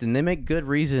left and they make good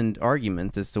reasoned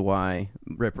arguments as to why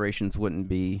reparations wouldn't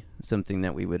be something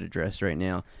that we would address right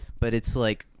now. But it's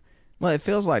like, well, it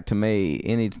feels like to me,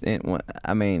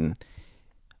 I mean,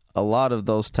 a lot of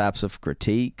those types of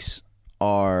critiques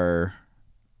are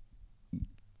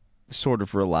sort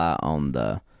of rely on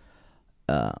the,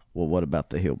 well, what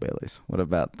about the hillbillies? What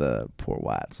about the poor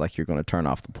whites? Like, you're going to turn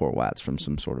off the poor whites from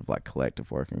some sort of like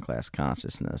collective working class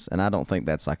consciousness. And I don't think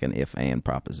that's like an if-and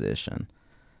proposition.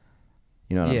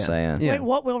 You know what I'm saying? Yeah. Wait,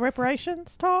 what will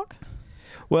reparations talk?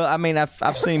 Well, I mean,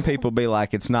 I've seen people be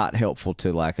like, it's not helpful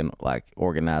to like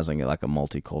organizing it like a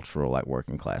multicultural like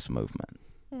working class movement.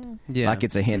 yeah, Like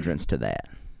it's a hindrance to that,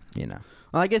 you know.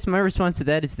 Well, I guess my response to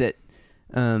that is that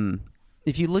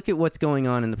if you look at what's going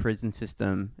on in the prison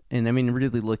system, and I mean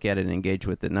really look at it and engage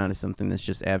with it, not as something that's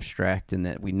just abstract and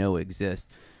that we know exists,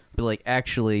 but like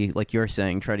actually, like you're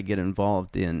saying, try to get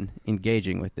involved in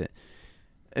engaging with it.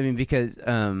 I mean, because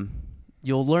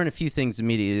you'll learn a few things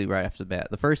immediately right off the bat.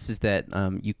 The first is that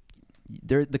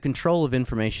the control of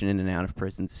information in and out of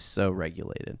prisons is so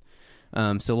regulated.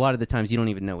 So a lot of the times you don't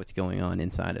even know what's going on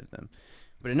inside of them.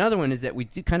 But another one is that we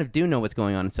kind of do know what's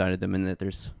going on inside of them, and that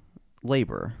there's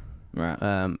labor. Right.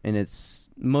 And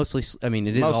it's mostly, I mean,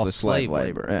 it is Mostly all slave slave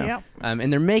labor, labor. yeah.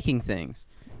 And they're making things.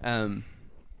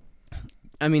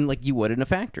 I mean, like you would in a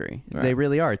factory. Right. They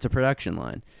really are. It's a production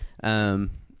line.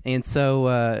 And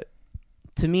so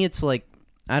to me, it's like,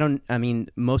 I mean,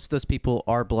 most of those people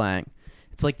are black.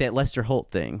 It's like that Lester Holt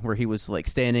thing where he was like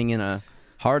standing in a...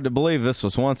 Hard to believe this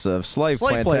was once a slave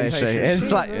plantation. And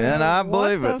it's like, and I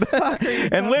believe What the fuck are you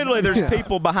it. And literally, there's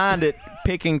people behind it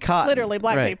picking cotton. Literally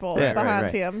black Right. people Yeah, behind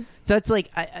right. him. So it's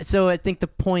like, so I think the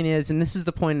point is, and this is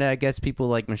the point that I guess people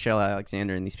like Michelle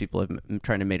Alexander and these people have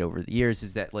trying to make over the years,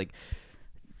 is that like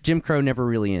Jim Crow never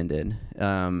really ended,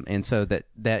 and so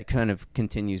that kind of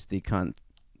continues the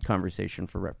conversation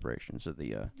for reparations,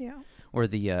 or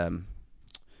the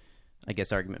I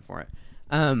guess argument for it.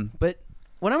 But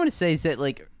what I want to say is that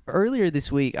like earlier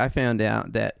this week I found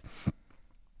out that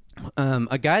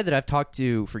a guy that I've talked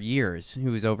to for years,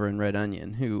 who was over in Red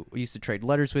Onion, who we used to trade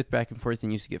letters with back and forth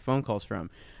and used to get phone calls from,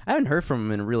 I haven't heard from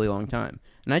him in a really long time.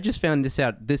 And I just found this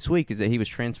out this week, is that he was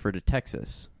transferred to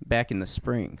Texas back in the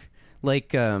spring.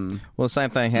 Like, Well, the same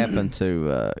thing happened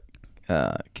to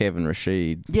Kevin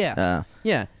Rashid. yeah.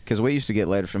 Because we used to get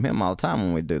letters from him all the time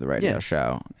when we'd do the radio Yeah.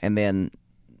 show. And then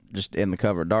just in the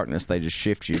cover of darkness, they just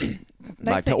shift you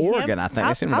like to sent Oregon, him- I think.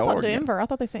 They sent him I to thought Oregon. Denver. I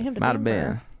thought they sent him to Might have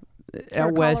Denver. been.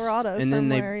 Out west, Colorado and then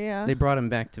somewhere, yeah. they brought him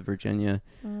back to Virginia.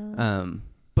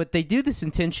 But they do this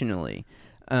intentionally,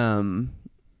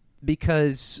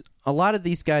 because a lot of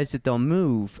these guys that they'll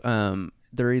move,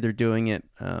 they're either doing it,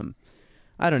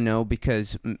 I don't know,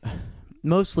 because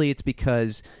mostly it's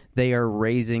because they are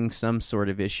raising some sort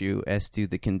of issue as to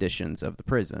the conditions of the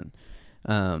prison.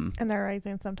 And they're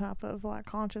raising some type of like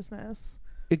consciousness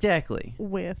Exactly.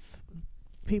 with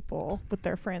people, with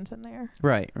their friends in there.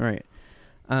 Right.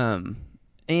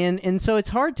 And so it's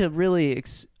hard to really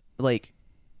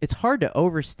it's hard to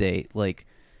overstate like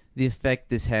the effect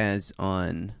this has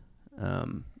on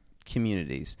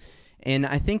communities. And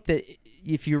I think that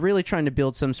if you're really trying to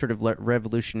build some sort of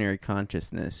revolutionary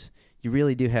consciousness, you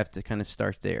really do have to kind of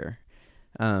start there.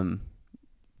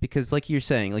 Because like you're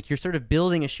saying, like you're sort of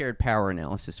building a shared power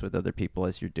analysis with other people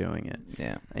as you're doing it.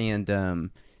 Yeah.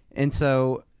 And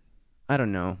so I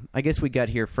don't know. I guess we got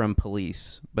here from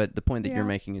police, but the point that you're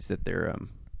making is that they're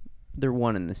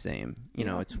one and the same. You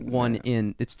know, it's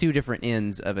it's two different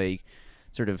ends of a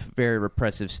sort of very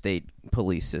repressive state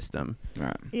police system.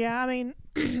 Right. Yeah, I mean,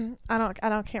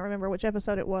 can't remember which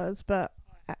episode it was, but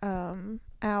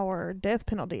our death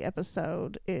penalty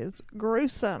episode is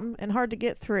gruesome and hard to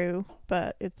get through,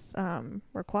 but it's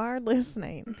required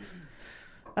listening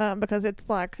because it's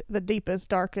like the deepest,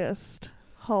 darkest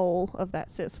hole of that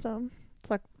system. It's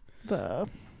like the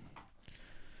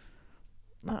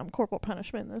corporal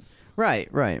punishment in this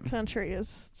right country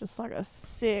is just like a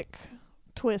sick,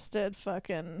 twisted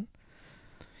fucking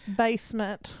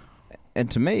basement. And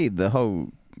to me, the whole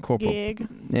corporal gig.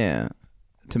 Yeah.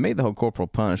 To me, the whole corporal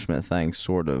punishment thing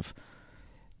sort of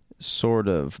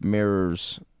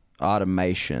mirrors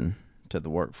automation to the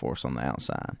workforce on the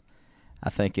outside. I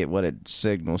think what it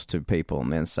signals to people on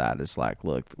the inside is like,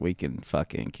 look, we can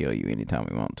fucking kill you anytime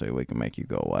we want to. We can make you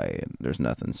go away, and there's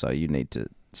nothing. So you need to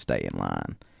stay in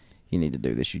line. You need to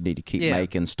do this. You need to keep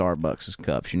making Starbucks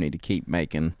cups. You need to keep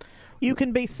making. You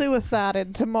can be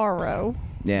suicided tomorrow.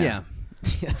 Yeah.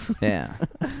 Yes. Yeah.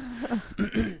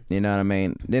 You know what I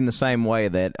mean? In the same way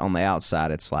that on the outside,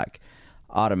 it's like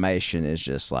automation is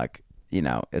just like, you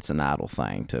know, it's an idle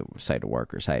thing to say to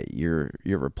workers, hey, you're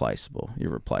replaceable. You're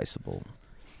replaceable.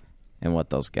 And what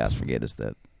those guys forget is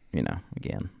that, you know,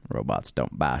 again, robots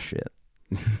don't buy shit.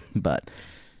 But,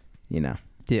 you know.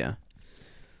 Yeah.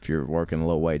 If you're working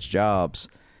low wage jobs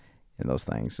and those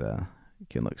things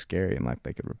can look scary and like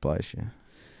they could replace you.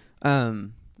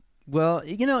 Well,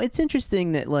 you know, it's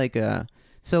interesting that like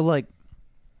so like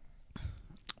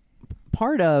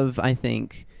part of, I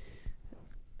think,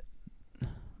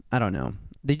 I don't know.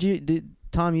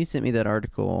 Tom, you sent me that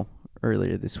article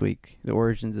earlier this week, The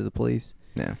Origins of the Police.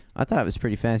 Yeah. I thought it was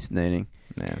pretty fascinating.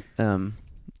 Yeah.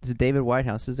 Is it David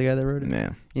Whitehouse is the guy that wrote it?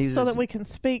 Yeah. So that we can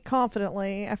speak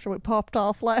confidently after we popped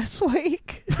off last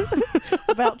week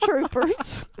about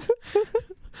troopers.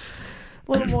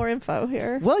 A little more info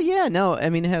here. Well, yeah, no, I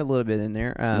mean, it had a little bit in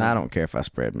there. I don't care if I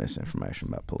spread misinformation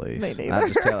about police. Me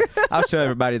neither. I'll tell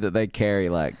everybody that they carry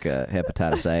like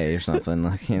hepatitis A or something.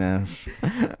 Like, you know,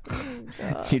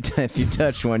 if you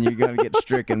touch one, you're gonna get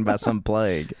stricken by some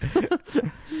plague.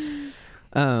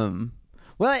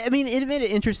 Well, I mean, it made an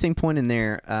interesting point in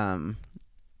there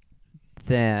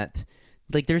that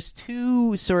like there's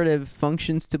two sort of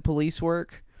functions to police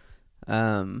work.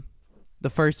 The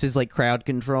first is like crowd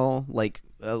control. Like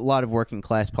a lot of working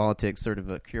class politics sort of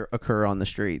occur on the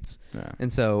streets. Yeah.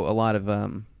 And so a lot of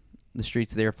the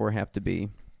streets therefore have to be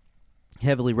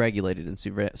heavily regulated and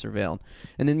surveilled.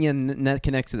 And then and that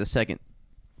connects to the second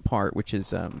part, which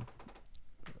is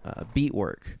beat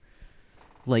work.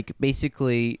 Like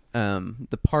basically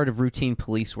the part of routine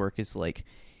police work is like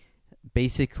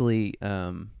basically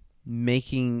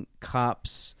making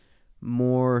cops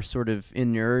more sort of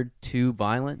inured to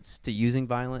violence, to using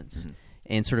violence,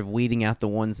 and sort of weeding out the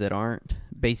ones that aren't.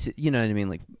 You know what I mean?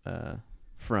 Like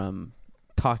from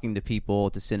talking to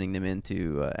people to sending them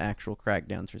into actual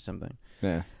crackdowns or something.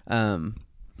 Yeah. And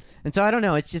so I don't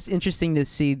know. It's just interesting to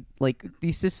see like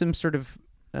these systems sort of,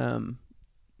 in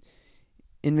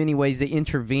many ways, they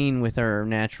intervene with our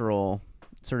natural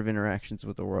sort of interactions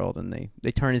with the world, and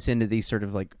they turn us into these sort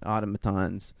of like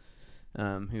automatons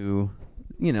who,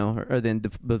 you know, are then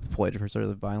deployed for sort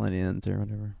of violent ends or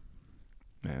whatever.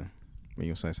 Yeah. Were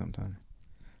you gonna say something?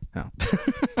 No.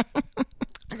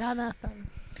 I got nothing.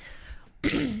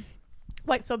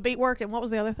 Wait, so beat work, and what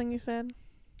was the other thing you said?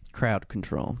 Crowd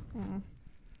control.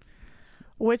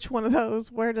 Which one of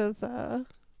those? Where does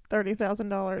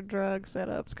 $30,000 drug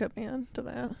setups come in to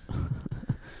that?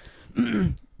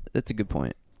 That's a good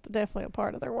point. It's definitely a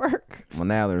part of their work. Well,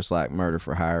 now there's like murder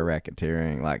for hire,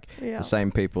 racketeering, like the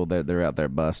same people that they're out there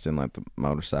busting, like the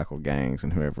motorcycle gangs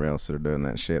and whoever else that are doing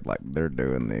that shit. Like they're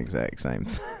doing the exact same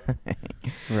thing.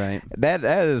 Right. That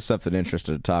is something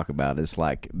interesting to talk about. Is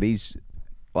like these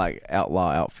like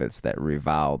outlaw outfits that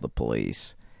revile the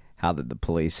police. How that the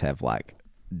police have like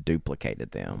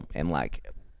duplicated them and like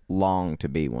long to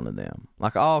be one of them.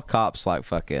 Like all cops like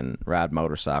fucking ride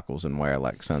motorcycles and wear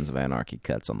like Sons of Anarchy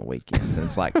cuts on the weekends. And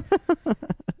it's like,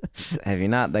 have you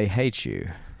not? They hate you.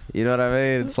 You know what I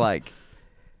mean? It's like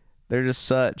they're just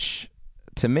such.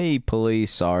 To me,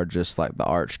 police are just like the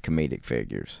arch comedic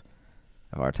figures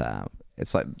of our time.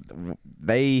 It's like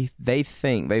they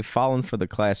think they've fallen for the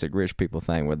classic rich people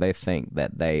thing where they think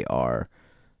that they are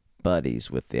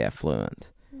buddies with the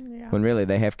affluent, Yeah. when really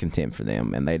they have contempt for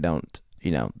them, and they don't.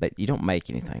 You don't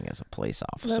make anything as a police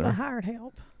officer. They're the hired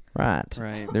help. Right.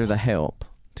 They're the help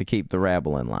to keep the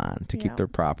rabble in line, to keep their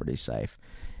property safe.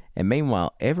 And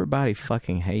meanwhile, everybody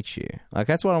fucking hates you. Like,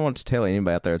 that's what I want to tell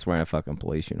anybody out there that's wearing a fucking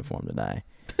police uniform today.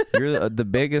 You're the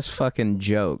biggest fucking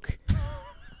joke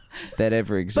that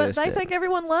ever existed. But they think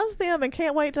everyone loves them and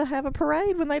can't wait to have a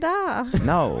parade when they die.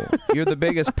 No, you're the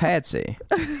biggest patsy.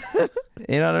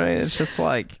 You know what I mean? It's just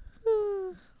like...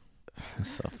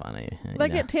 It's so funny. They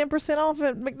get 10% off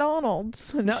at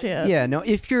McDonald's and shit. Yeah, no.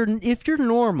 If you're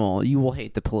normal, you will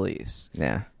hate the police.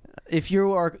 Yeah. If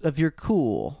you're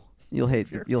cool, you'll hate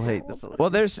the police.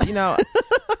 Well, there's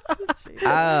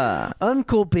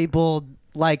uncool people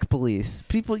like police.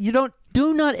 People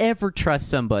do not ever trust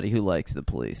somebody who likes the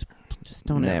police. Just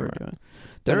don't ever do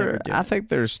it. I think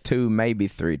there's 2, maybe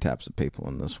 3 types of people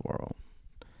in this world.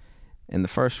 And the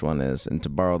first one is, and to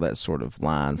borrow that sort of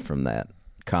line from that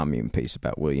commune piece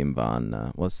about William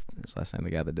Von, what's his last name? The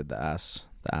guy that did the ice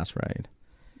raid.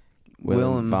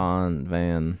 William Von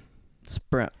Van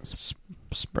Sproughton,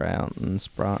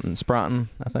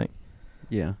 I think.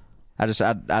 Yeah. I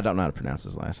don't know how to pronounce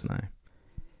his last name.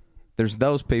 There's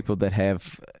those people that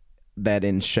have that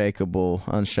unshakable,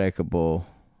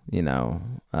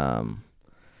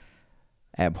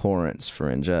 abhorrence for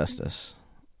injustice.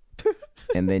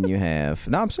 And then you have,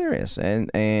 no, I'm serious.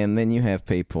 And then you have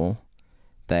people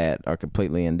that are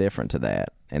completely indifferent to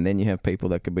that, and then you have people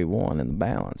that could be one in the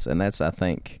balance, and that's I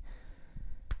think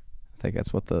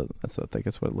that's what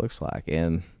it looks like.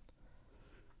 And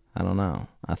I don't know.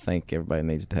 I think everybody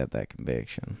needs to have that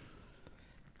conviction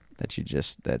that you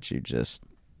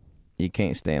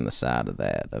can't stand the side of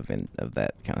that of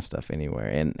that kind of stuff anywhere.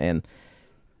 And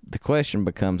the question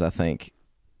becomes, I think,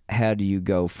 how do you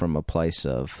go from a place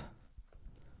of,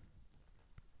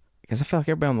 because I feel like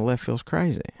everybody on the left feels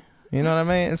crazy. You know what I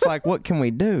mean? It's like, what can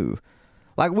we do?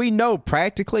 Like, we know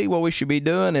practically what we should be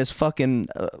doing is fucking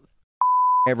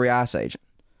every ICE agent.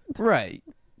 Right.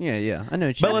 Yeah. I know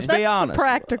what you mean. But let's be honest.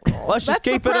 Practical. Let's just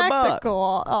keep it a buck.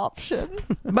 Practical option.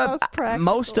 But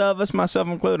most of us, myself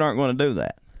included, aren't going to do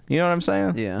that. You know what I'm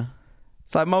saying? Yeah.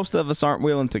 It's like most of us aren't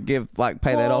willing to pay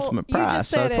that ultimate price. You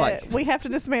just said so it's like we have to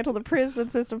dismantle the prison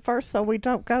system first, so we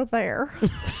don't go there.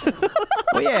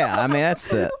 Well, yeah. I mean, that's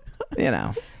the.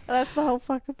 That's the whole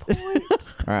fucking point.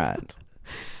 Right.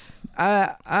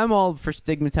 I'm all for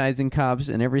stigmatizing cops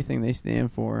and everything they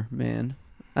stand for, man.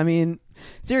 I mean,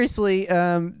 seriously,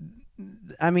 I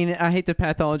hate to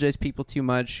pathologize people too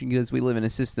much because we live in a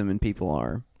system and people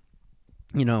are,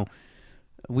 we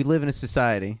live in a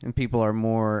society and people are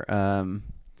more,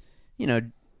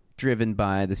 driven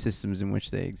by the systems in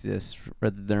which they exist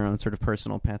rather than their own sort of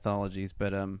personal pathologies.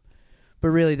 But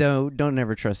really, though, don't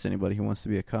ever trust anybody who wants to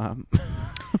be a cop.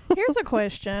 Here's a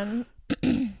question.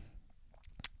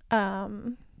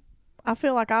 I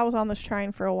feel like I was on this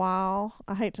train for a while.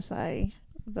 I hate to say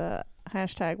the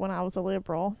hashtag when I was a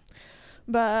liberal.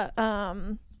 But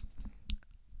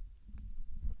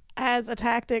as a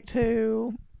tactic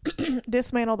to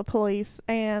dismantle the police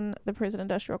and the prison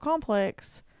industrial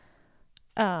complex,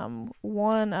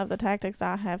 one of the tactics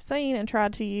I have seen and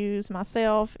tried to use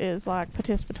myself is like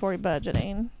participatory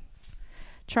budgeting,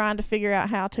 trying to figure out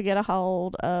how to get a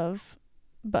hold of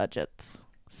budgets,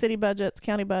 city budgets,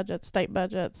 county budgets, state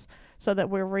budgets, so that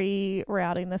we're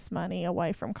rerouting this money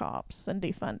away from cops and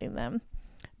defunding them.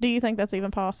 Do you think that's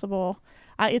even possible?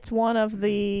 It's one of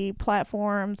the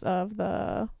platforms of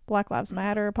the Black Lives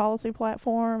Matter policy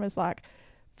platform, is like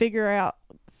figure out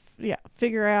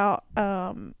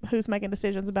who's making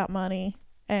decisions about money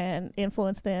and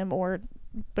influence them or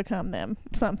become them,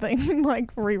 something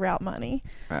like reroute money.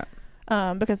 Right.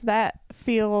 Because that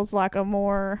feels like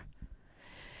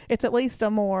it's at least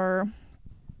a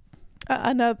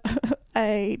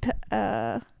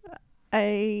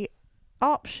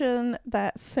option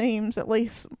that seems at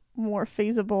least more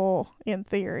feasible in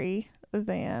theory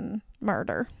than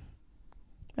murder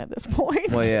at this point.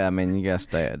 Well, yeah, I mean, you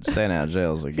gotta staying out of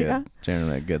jail is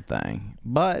generally a good thing.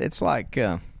 But it's like,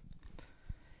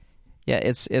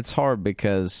 it's hard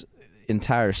because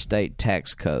entire state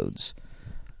tax codes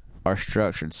are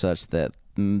structured such that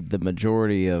the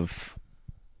majority of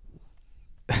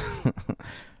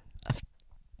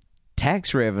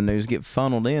tax revenues get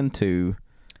funneled into.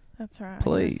 That's right.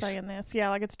 Police. You're saying this, yeah,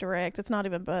 like it's direct. It's not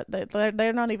even, but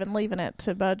they're not even leaving it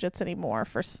to budgets anymore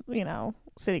for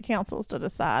city councils to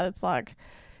decide. It's like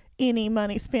any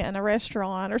money spent in a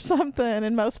restaurant or something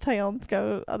in most towns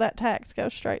that tax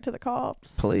goes straight to the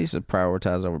cops. Police are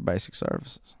prioritized over basic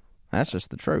services. That's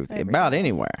just the truth Everywhere. about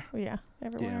anywhere. Yeah,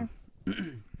 everywhere. Yeah.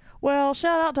 Well,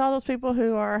 shout out to all those people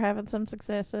who are having some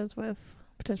successes with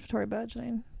participatory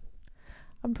budgeting.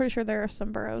 I'm pretty sure there are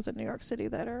some boroughs in New York City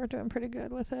that are doing pretty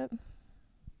good with it.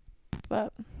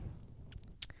 But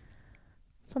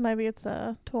so maybe it's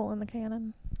a tool in the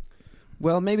cannon.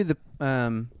 Well, maybe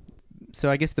so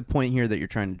I guess the point here that you're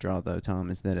trying to draw, though,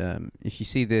 Tom, is that if you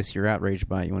see this, you're outraged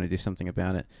by it, you want to do something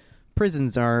about it.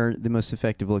 Prisons are the most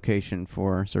effective location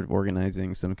for sort of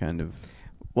organizing some kind of...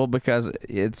 Well, because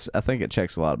I think it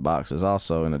checks a lot of boxes.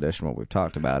 Also, in addition to what we've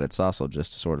talked about, it's also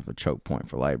just sort of a choke point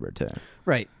for labor, too.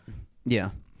 Right.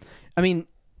 Yeah. I mean,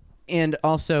 and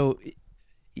also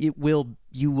you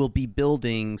will be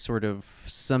building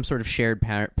some sort of shared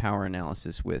power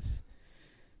analysis with,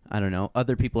 I don't know,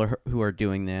 other people who are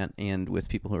doing that, and with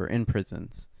people who are in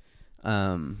prisons.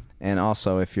 And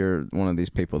also, if you're one of these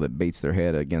people that beats their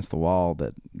head against the wall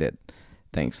that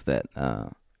thinks that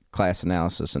class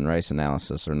analysis and race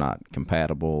analysis are not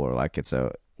compatible, or like it's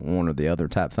a one or the other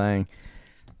type thing,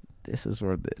 this is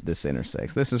where this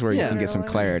intersects. This is where you can get some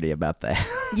clarity about that.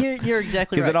 You're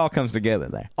exactly right. Because it all comes together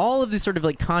there. All of the sort of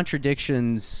like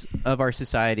contradictions of our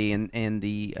society and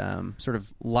the sort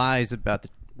of lies about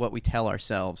what we tell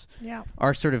ourselves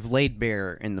are sort of laid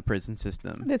bare in the prison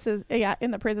system. This is,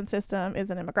 in the prison system is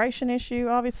an immigration issue,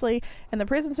 obviously, and the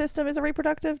prison system is a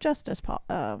reproductive justice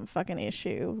fucking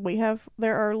issue.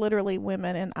 There are literally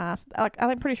women in ICE,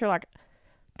 I'm pretty sure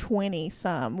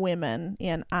 20-some women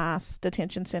in ICE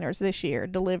detention centers this year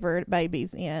delivered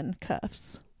babies in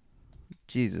cuffs.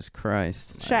 Jesus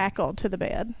Christ. Shackled to the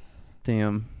bed.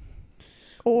 Damn.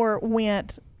 Or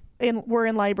were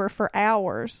in labor for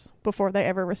hours before they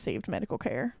ever received medical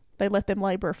care. They let them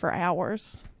labor for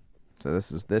hours. So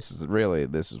this is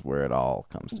where it all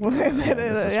comes together.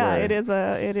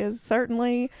 It is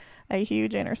certainly a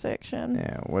huge intersection.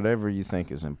 Yeah, whatever you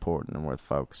think is important and worth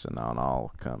focusing on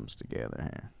all comes together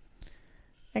here.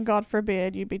 And God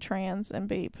forbid you be trans and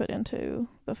be put into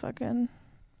the fucking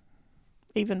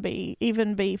even be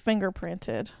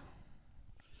fingerprinted.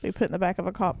 Be put in the back of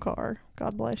a cop car.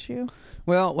 God bless you.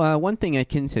 Well, one thing I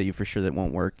can tell you for sure that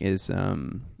won't work is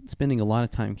spending a lot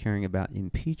of time caring about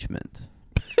impeachment.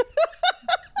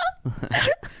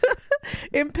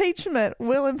 Impeachment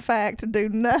will, in fact, do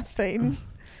nothing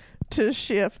to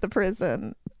shift the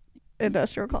prison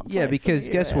industrial complex. Yeah, because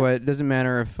guess what? It doesn't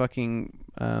matter if fucking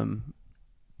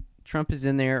Trump is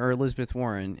in there or Elizabeth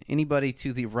Warren. Anybody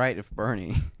to the right of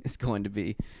Bernie is going to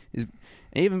be...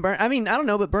 Even Bernie, I mean, I don't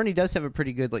know, but Bernie does have a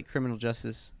pretty good criminal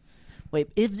justice. Wait,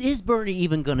 is Bernie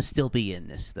even going to still be in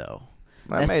this though?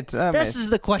 This is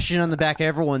the question on the back of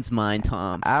everyone's mind,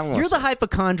 Tom. You're the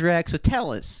hypochondriac, so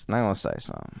tell us. I'm going to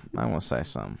say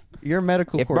something. You're a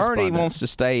medical correspondent. If Bernie wants to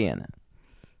stay in it,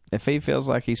 if he feels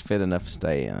like he's fit enough to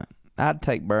stay in it, I'd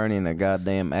take Bernie in a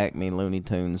goddamn Acme Looney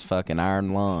Tunes fucking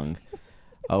iron lung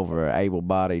over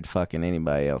able-bodied fucking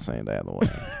anybody else any day of the way.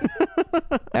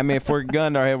 I mean, if we're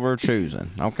gunned our head, we're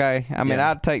choosing, okay? I mean,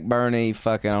 I'd take Bernie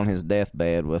fucking on his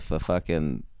deathbed with a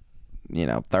fucking,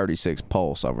 36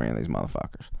 pulse over any of these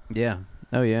motherfuckers. Yeah.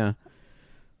 Oh, yeah.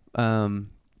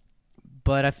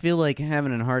 But I feel like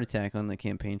having a heart attack on the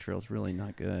campaign trail is really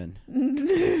not good.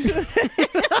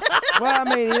 Well,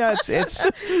 I mean, it's...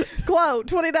 Quote,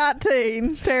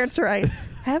 2019, Terrence Ray.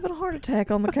 Having a heart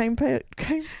attack on the campaign...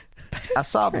 I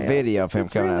saw the video of him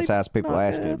coming out of his house, people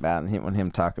asking about it, and him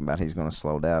talking about he's going to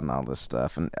slow down and all this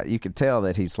stuff. And you could tell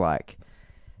that he's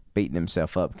beating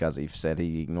himself up because he said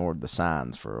he ignored the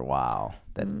signs for a while.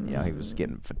 That, he was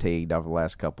getting fatigued over the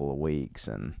last couple of weeks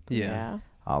and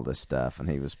all this stuff. And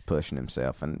he was pushing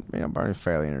himself. And, Bernie's a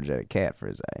fairly energetic cat for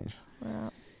his age.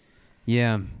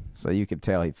 Yeah. So you could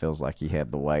tell he feels like he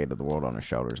had the weight of the world on his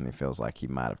shoulders and he feels like he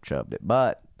might have chubbed it.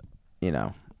 But,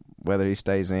 whether he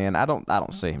stays in, I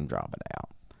don't see him dropping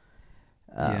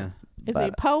out. Is he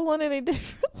polling any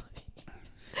differently?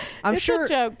 It's a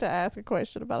joke to ask a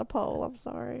question about a poll. I'm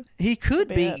sorry. He could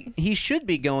be. He should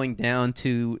be going down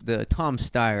to the Tom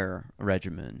Steyer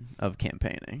regimen of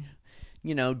campaigning.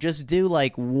 Just do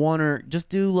just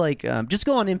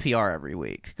go on NPR every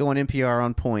week. Go on NPR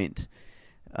on point.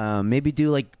 Maybe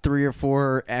do 3 or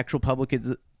 4 actual public.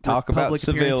 Talk about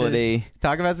civility.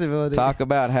 Talk about civility. Talk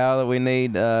about how we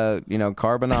need,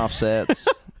 carbon offsets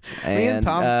and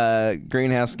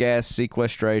greenhouse gas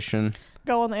sequestration.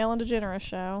 Go on the Ellen DeGeneres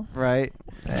show. Right.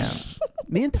 Yeah.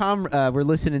 Me and Tom were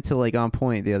listening to On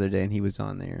Point the other day, and he was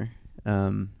on there.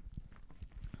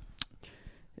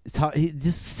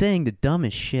 Just saying the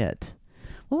dumbest shit.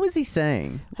 What was he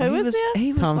saying? Who is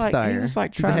this? Tom Steyer.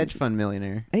 He's a hedge fund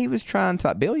millionaire. He was trying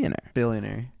to... Billionaire.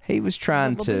 Billionaire. He was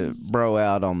trying to bro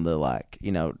out on the,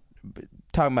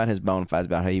 talking about his bona fides,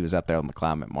 about how he was out there on the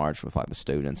climate march with like the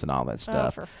students and all that Oh,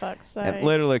 stuff. for fuck's sake. And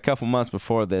literally a couple months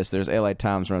before this, there's LA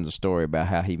Times runs a story about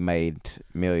how he made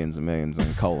millions and millions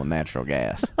on coal and natural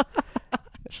gas.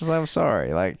 It's just like, I'm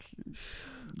sorry. Like,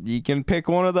 you can pick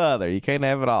one or the other. You can't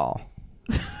have it all.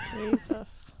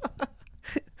 Jesus.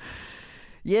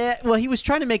 Yeah, well, he was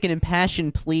trying to make an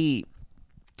impassioned plea,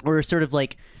 or sort of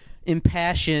like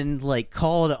impassioned like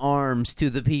call to arms to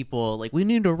the people. Like, we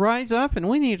need to rise up and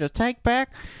we need to take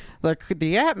back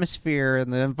the atmosphere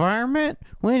and the environment.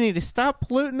 We need to stop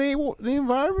polluting the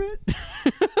environment.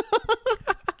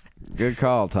 Good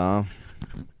call, Tom.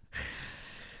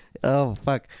 Oh,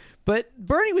 fuck. But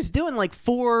Bernie was doing like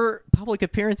 4 public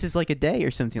appearances like a day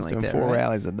or something like Doing that. 4 right?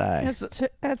 rallies a day.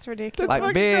 That's ridiculous. Like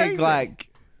fucking big, crazy. like,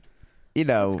 you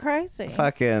know, That's crazy.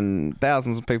 fucking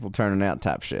thousands of people turning out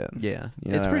type shit. Yeah,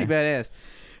 You know it's what I pretty badass.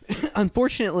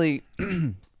 Unfortunately,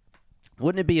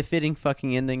 wouldn't it be a fitting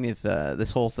fucking ending if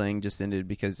this whole thing just ended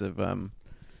because of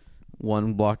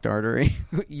one blocked artery?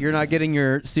 You're not getting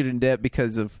your student debt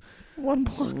because of One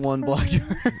blocked blocked artery.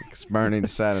 artery. Because Bernie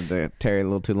decided to tarry a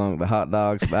little too long with the hot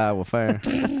dogs at the Iowa Fair.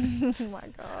 Oh my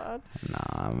God. No,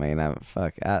 I mean,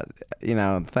 you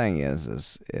know, the thing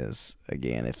is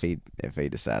again, if he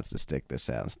decides to stick this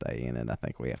out and stay in it, I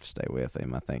think we have to stay with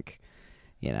him. I think,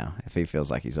 you know, if he feels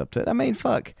like he's up to it. I mean,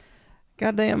 fuck,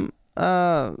 goddamn,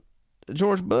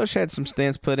 George Bush had some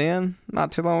stints put in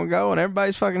not too long ago, and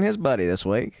everybody's fucking his buddy this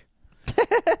week.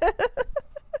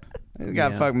 He's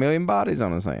got fuck million bodies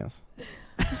on his hands.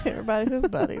 Everybody's his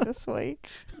buddy this week.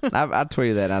 I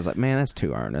tweeted that and I was like, man, that's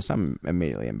too earnest. I'm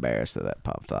immediately embarrassed that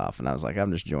popped off. And I was like,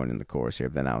 I'm just joining the chorus here.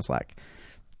 But then I was like,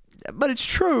 but it's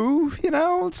true. You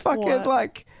know, it's fucking What?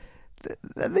 like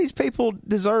these people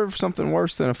deserve something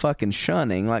worse than a fucking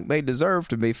shunning. Like, they deserve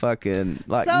to be fucking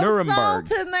like so Nuremberg.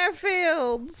 salt in their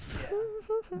fields.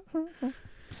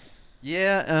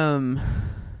 Yeah.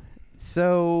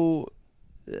 So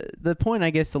the point, I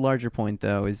guess, the larger point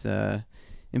though is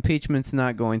impeachment's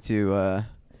not going to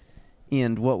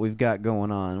end what we've got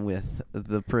going on with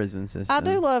the prison system. I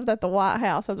do love that the White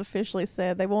House has officially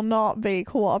said they will not be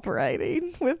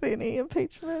cooperating with any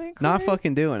impeachment inquiry. Not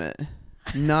fucking doing it.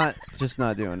 Not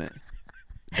doing it.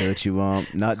 Do what you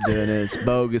want. Not doing it. It's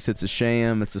bogus. It's a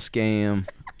sham. It's a scam.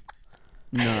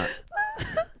 Not.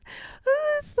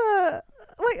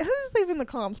 Who's even the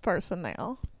comms person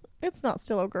now? It's not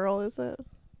still a girl, is it?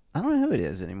 I don't know who it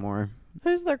is anymore.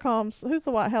 Who's their comms? Who's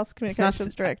the White House It's not,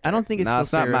 communications director? I don't think it's No, still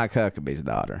it's not Sarah. Mike Huckabee's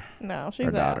daughter. No, Or she's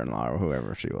out. daughter-in-law or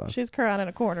whoever she was. She's crying in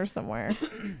a corner somewhere.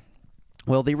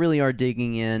 Well, they really are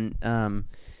digging in,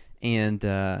 and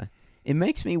it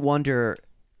makes me wonder,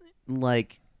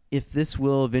 like, if this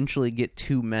will eventually get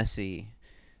too messy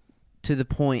to the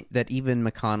point that even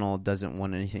McConnell doesn't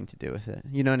want anything to do with it.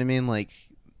 You know what I mean? Like,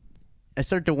 I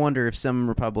start to wonder if some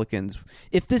Republicans,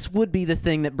 if this would be the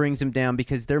thing that brings them down,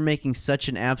 because they're making such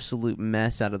an absolute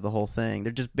mess out of the whole thing.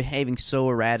 They're just behaving so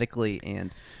erratically,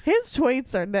 and His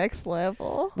tweets are next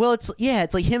level. well, it's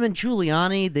like him and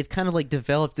Giuliani. They've kind of like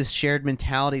developed this shared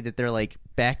mentality that they're like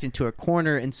backed into a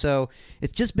corner, and so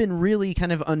it's just been really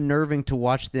kind of unnerving to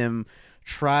watch them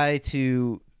try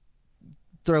to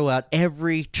throw out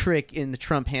every trick in the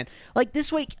Trump hand. Like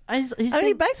this week,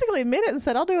 He basically admitted and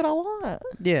said, "I'll do what I want."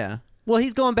 yeah. Well,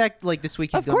 he's going back like this week.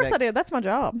 He's Of going course back. I did. That's my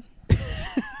job.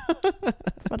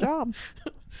 That's my job.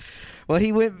 Well,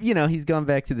 he went. You know, he's gone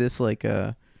back to this like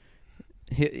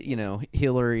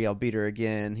Hillary, I'll beat her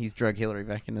again. He's drug Hillary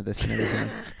back into this and everything.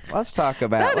 Let's talk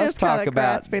about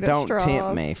grasping at Don't straws.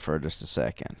 Tempt Me for just a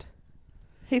second.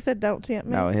 He said, "Don't tempt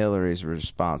me." No, Hillary's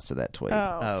response to that tweet.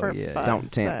 Oh, for yeah. fuck's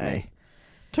Don't tempt sake. me.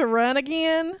 To run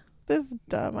again? This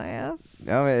dumbass.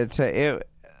 I mean,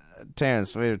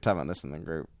 Terrence, we were talking about this in the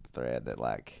group thread that,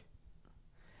 like,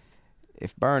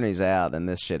 if Bernie's out and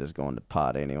this shit is going to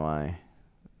pot anyway,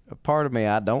 a part of me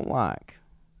I don't like,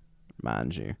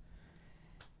 mind you,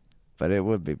 but it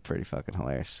would be pretty fucking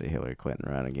hilarious to see Hillary Clinton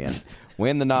run again,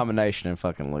 win the nomination, and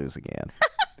fucking lose again.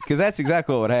 Because that's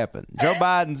exactly what would happen. Joe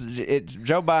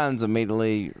Biden's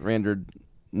immediately rendered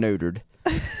neutered.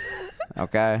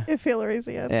 Okay? If Hillary's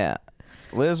in. Yeah.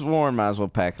 Liz Warren might as well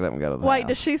pack it up and go to the Wait, house.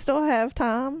 does she still have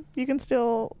time? You can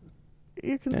still.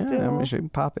 Yeah, I mean, she can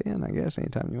pop in, I guess,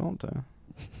 anytime you want to.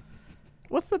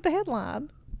 What's the headline?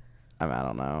 I mean, I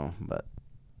don't know, but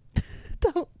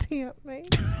Don't tempt me.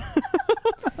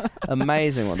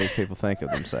 amazing what these people think of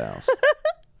themselves.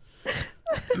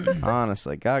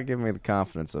 Honestly, God give me the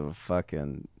confidence of a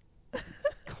fucking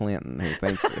Clinton who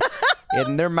thinks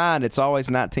in their mind it's always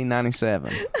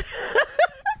 1997.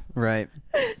 Right.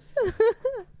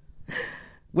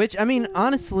 Which, I mean,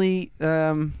 honestly,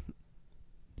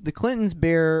 the Clintons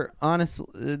bear,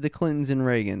 honestly, the Clintons and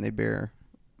Reagan, they bear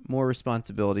more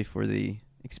responsibility for the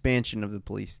expansion of the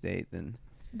police state than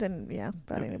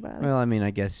about anybody. Well, I mean,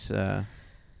 I guess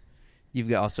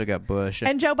you've also got Bush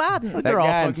and Joe Biden. That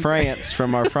guy in France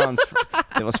from our France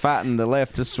that was fighting the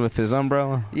leftists with his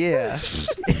umbrella. Yeah.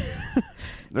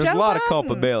 There's a lot of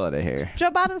culpability here. Joe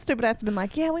Biden's stupid ass has been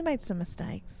like, yeah, we made some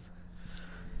mistakes.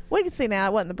 We can see now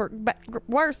it wasn't the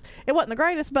worst. It wasn't the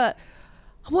greatest, but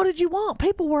what did you want?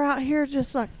 People were out here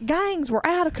just like, gangs were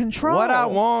out of control. What I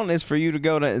want is for you to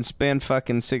go to and spend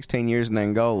fucking 16 years in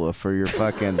Angola for your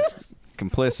fucking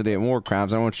complicity in war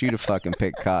crimes. I want you to fucking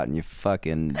pick cotton, you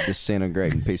fucking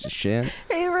disintegrating piece of shit.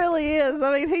 He really is.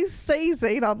 I mean, he's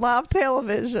seizing on live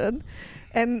television,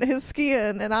 and his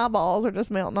skin and eyeballs are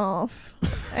just melting off.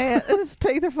 And his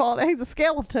teeth are falling. He's a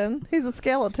skeleton. He's a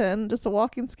skeleton, just a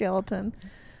walking skeleton.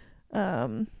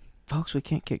 Folks, we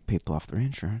can't kick people off their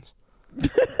insurance.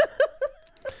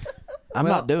 I'm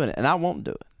not doing it, and I won't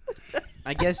do it.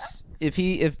 I guess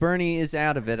if Bernie is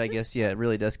out of it, I guess it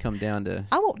really does come down to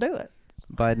I won't do it.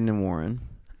 Biden and Warren.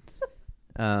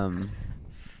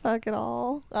 Fuck it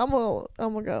all. I'm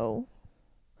gonna go.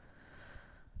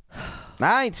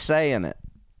 I ain't saying it.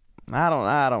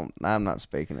 I'm not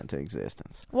speaking it to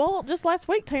existence. Well, just last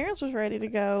week, Terrence was ready to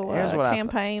go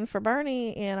campaign for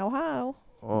Bernie in Ohio.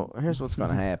 Well, here's what's going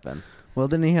to happen. Well,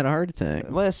 then he had a heart attack.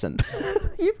 Listen,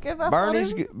 You've given up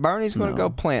Bernie's going to No. go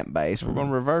plant-based. We're going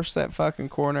to reverse that fucking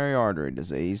coronary artery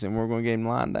disease, and we're going to get him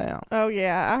lying down. Oh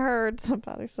yeah, I heard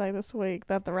somebody say this week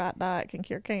that the right diet can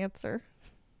cure cancer.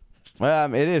 Well, I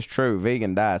mean, it is true.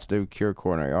 Vegan diets do cure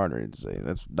coronary artery disease.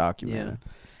 That's documented.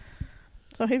 Yeah.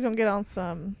 So he's gonna get on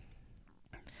some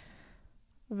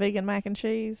vegan mac and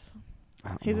cheese.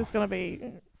 He's just gonna be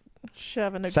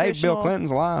shoving Save Bill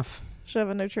Clinton's life.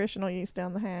 Shoving nutritional yeast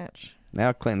down the hatch.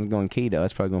 Now Clinton's going keto.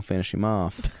 That's probably going to finish him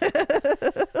off.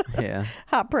 Yeah.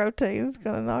 High protein is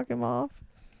gonna knock him off.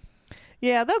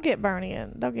 Yeah, they'll get Bernie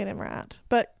in. They'll get him right.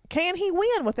 But can he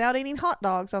win without eating hot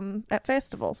dogs at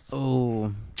festivals?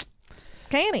 Oh.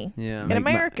 Can he? Yeah. In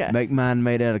America. Make mine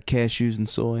made out of cashews and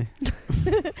soy.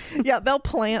 Yeah, they'll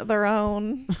plant their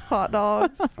own hot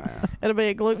dogs. It'll be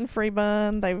a gluten-free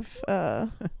bun. They've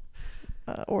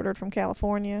ordered from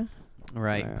California.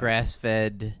 Right. Yeah.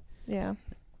 Grass-fed Yeah.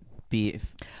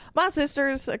 beef. My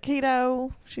sister's a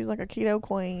keto. She's like a keto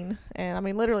queen, and I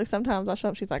mean, literally, sometimes I show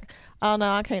up. She's like, "Oh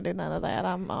no, I can't do none of that.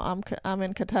 I'm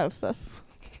in ketosis."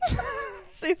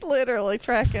 She's literally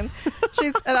tracking.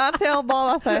 And I tell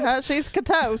Bob, I say, she's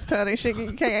ketose, honey. She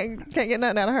can't get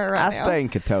nothing out of her right now. I stay in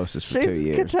ketosis for 2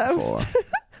 years before.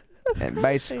 And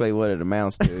basically what it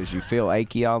amounts to is you feel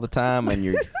achy all the time, and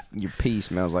your pee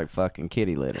smells like fucking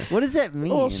kitty litter. What does that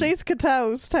mean? Well, she's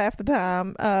ketosed half the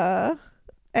time.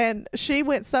 And she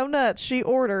went so nuts, she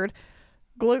ordered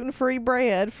gluten-free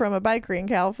bread from a bakery in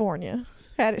California.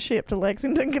 Had it shipped to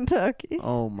Lexington, Kentucky.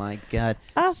 Oh my God.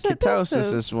 I said,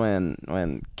 Ketosis is when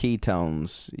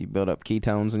ketones, you build up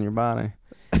ketones in your body,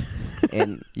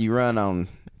 and you run on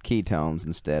ketones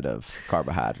instead of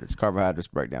carbohydrates. Carbohydrates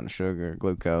break down the sugar,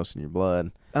 glucose in your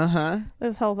blood.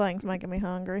 This whole thing's making me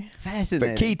hungry.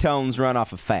 Fascinating. But ketones run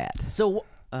off of fat. So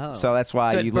that's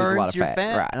why it you lose a lot burns of your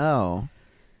fat. Right. Oh.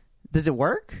 Does it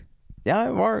work? Yeah,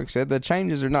 it works. The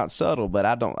changes are not subtle, but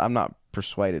I'm not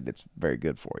persuaded it's very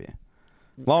good for you.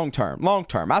 Long term.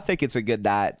 I think it's a good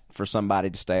diet for somebody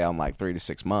to stay on like 3 to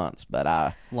 6 months,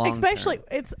 but especially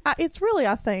it's really,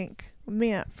 I think,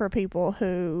 meant for people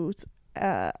whose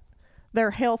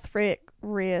their health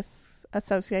risks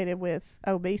associated with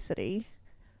obesity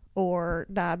or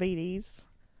diabetes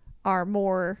are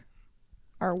worse.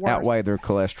 outweigh their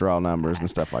cholesterol numbers and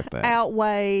stuff like that.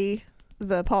 Outweigh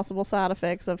the possible side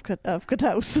effects of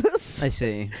ketosis. I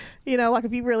see. You know, like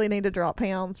if you really need to drop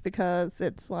pounds because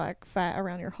it's like fat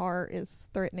around your heart is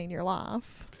threatening your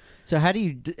life. So how do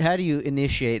you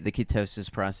initiate the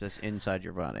ketosis process inside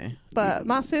your body? But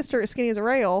my sister is skinny as a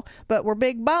rail, but we're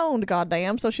big boned,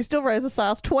 goddamn. So she still weighs a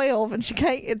size 12, and she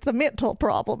can't. It's a mental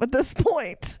problem at this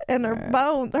point, and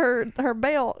her her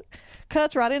belt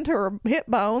cuts right into her hip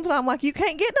bones, and I'm like, you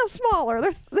can't get no smaller.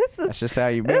 That's just how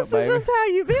you built, baby. This is just how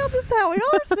you build. This is how we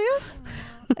are, sis.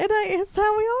 It's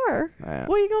how we are. Yeah.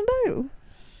 What are you gonna do?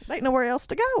 Ain't nowhere else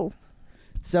to go.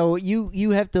 So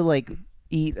you have to like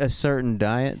eat a certain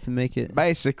diet to make it.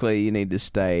 Basically, you need to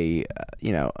stay,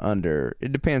 under.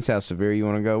 It depends how severe you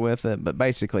want to go with it, but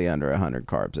basically under 100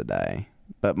 carbs a day.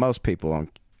 But most people on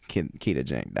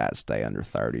ketogenic diets stay under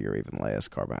 30 or even less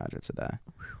carbohydrates a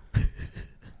day.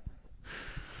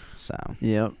 So,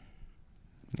 Yep.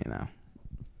 you know.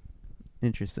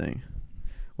 Interesting.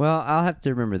 Well, I'll have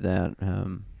to remember that.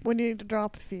 We need to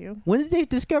drop a few. When did they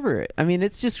discover it? I mean,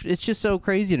 it's just so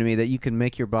crazy to me that you can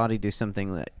make your body do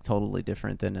something that totally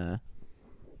different than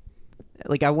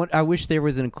like I wish there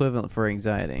was an equivalent for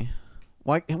anxiety.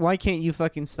 Why can't you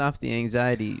fucking stop the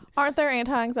anxiety? Aren't there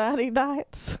anti-anxiety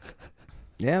diets?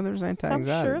 Yeah, there's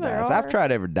anti-anxiety I'm sure there diets. are. I've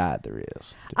tried every diet there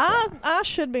is. I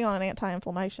should be on an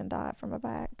anti-inflammation diet for my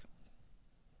back.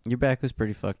 Your back was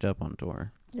pretty fucked up on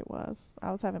tour. It was.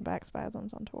 I was having back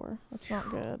spasms on tour. It's not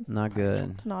good. Not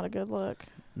good. It's not a good look.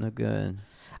 No good.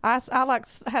 I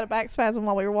had a back spasm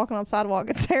while we were walking on the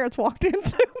sidewalk, and Terrence walked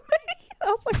into me.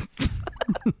 I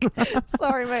was like,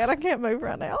 sorry, man, I can't move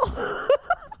right now.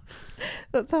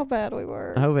 That's how bad we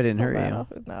were. I hope it didn't hurt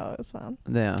you. No, it's fine.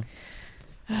 Yeah.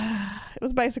 It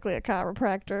was basically a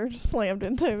chiropractor just slammed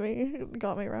into me. It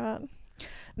got me right.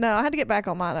 No, I had to get back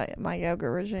on my yoga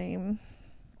regime.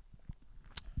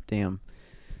 Damn.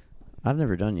 I've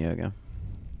never done yoga.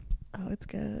 Oh, it's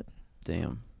good.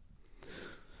 Damn.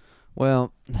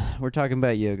 Well, we're talking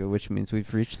about yoga, which means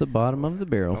we've reached the bottom of the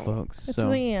barrel, folks. It's so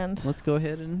the end. let's go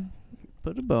ahead and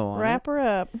put a bow on Wrap her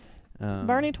up. it.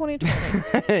 Bernie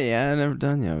 2020. Yeah, I've never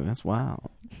done yoga. That's wild.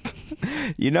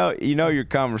 you know your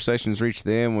conversations reach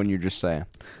the end when you're just saying,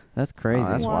 That's crazy. Oh,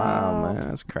 that's Wow. wild, man.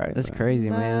 That's crazy. That's crazy,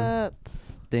 man.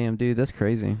 Nuts. Damn, dude, that's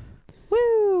crazy.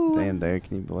 Woo. Damn, Dave,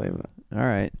 can you believe it? All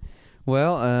right.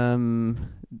 Well,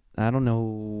 I don't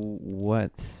know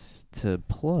what to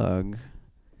plug.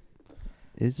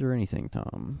 Is there anything,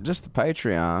 Tom? Just the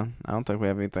Patreon. I don't think we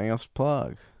have anything else to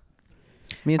plug.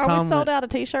 Me and Are Tom we sold out of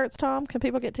t-shirts, Tom? Can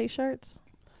people get t-shirts?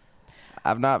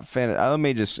 I've not finished. Let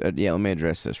me just let me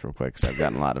address this real quick because I've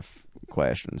gotten a lot of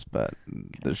questions. But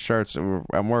the shirts,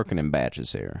 I'm working in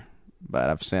batches here. But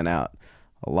I've sent out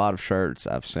a lot of shirts.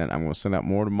 I'm going to send out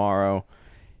more tomorrow.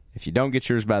 If you don't get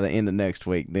yours by the end of next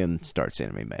week, then start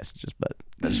sending me messages. But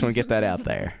I just want to get that out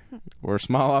there. We're a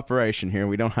small operation here.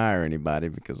 We don't hire anybody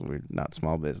because we're not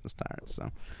small business tyrants.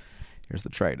 So here's the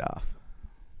trade-off.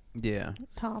 Yeah.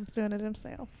 Tom's doing it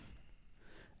himself.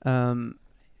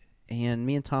 And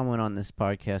me and Tom went on this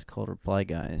podcast called Reply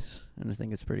Guys, and I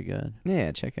think it's pretty good.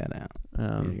 Yeah, check that out.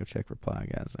 Go check Reply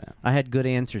Guys out. I had good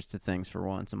answers to things for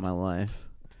once in my life.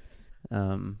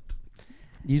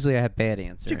 Usually I have bad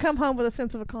answers. Did you come home with a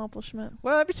sense of accomplishment?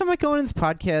 Well, every time I go on this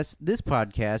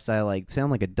podcast, I like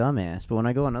sound like a dumbass. But when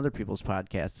I go on other people's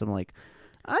podcasts, I'm like,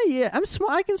 I'm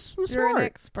smart. I'm smart. You're an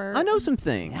expert. I know some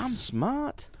things. I'm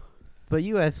smart. But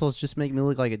you assholes just make me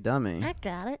look like a dummy. I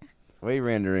got it. We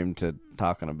render him to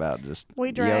talking about just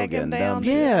We drag yoga him and down dumb to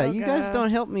shit. Yeah, yoga. you guys don't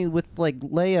help me with like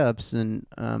layups, and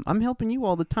I'm helping you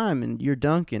all the time, and you're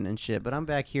dunking and shit. But I'm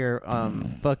back here,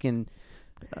 fucking.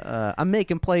 I'm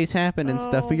making plays happen and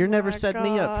stuff, but you're never my setting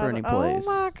me up for any God. plays.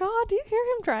 Oh my God! Do you hear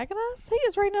him dragging us? He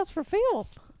is rating us for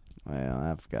filth.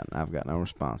 Well, I've got no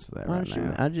response to that Why right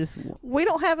don't you- now. We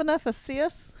don't have enough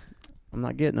assists. I'm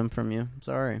not getting them from you.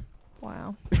 Sorry.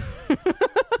 Wow.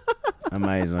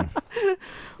 Amazing.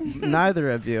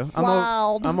 Neither of you.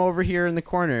 Wild. I'm over here in the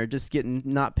corner, just getting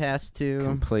not passed to.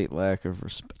 Complete lack of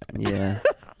respect. Yeah.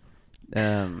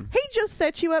 He just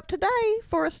set you up today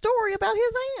for a story about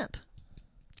his aunt.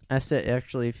 I said,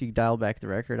 actually, if you dial back the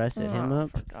record, I set him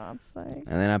up, For God's sake.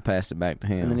 And then I passed it back to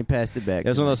him. and then he passed it back. It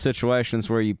was to one of me. those situations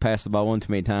where you pass the ball one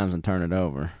too many times and turn it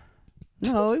over.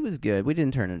 No, it was good. We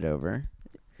didn't turn it over.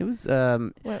 It was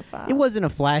Went 5. it wasn't a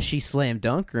flashy slam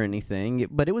dunk or anything,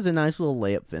 but it was a nice little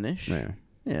layup finish. Yeah.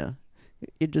 Yeah.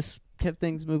 It just kept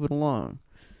things moving along.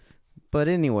 But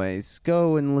anyways,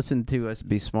 go and listen to us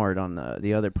be smart on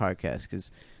the other podcast, because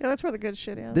Yeah, that's where the good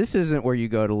shit is. this isn't where you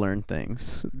go to learn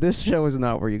things. This show is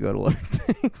not where you go to learn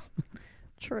things.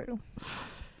 True.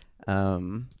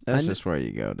 That's just where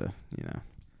you go to,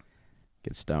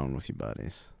 get stoned with your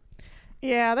buddies.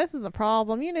 Yeah, this is a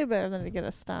problem. You knew better than to get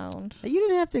us stoned. You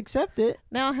didn't have to accept it.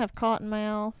 Now I have cotton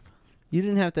mouth. You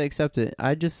didn't have to accept it.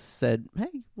 I just said, hey,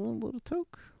 want a little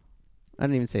toke? I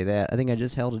didn't even say that. I think I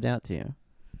just held it out to you.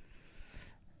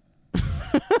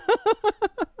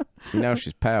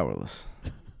 She's powerless.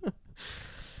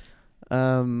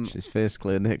 She's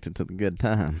physically addicted to the good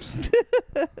times.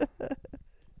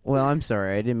 Well, I'm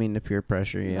sorry. I didn't mean to peer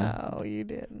pressure you. No, you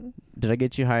didn't. Did I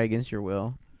get you high against your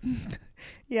will?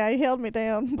 Yeah, he held me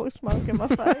down, blew smoke in my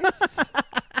face.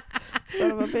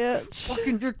 Son of a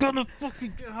bitch. You're gonna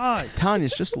fucking get high.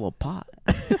 Tanya's just a little pot.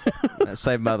 That's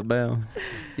Saved by the Bell.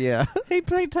 Yeah. He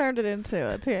turned it into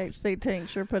a THC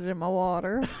tincture, put it in my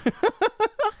water.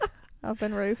 I've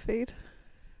been roofied.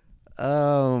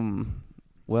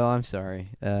 Well, I'm sorry.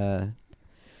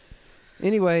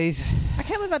 Anyways, I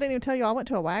can't believe I didn't even tell you I went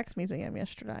to a wax museum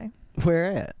yesterday. where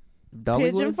at?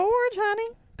 Dollywood? Pigeon Forge, honey.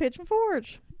 Pigeon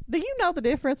Forge. Do you know the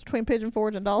difference between Pigeon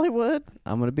Forge and Dollywood?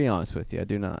 I'm gonna be honest with you. I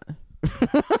do not.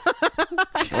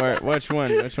 Which one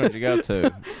did you go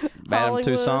to? Madame Hollywood.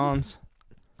 Tussauds?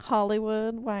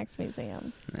 Hollywood Wax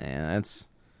Museum. Yeah,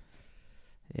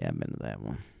 I've been to that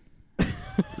one.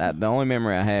 The only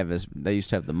memory I have is they used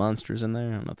to have the monsters in there.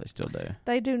 I don't know if they still do.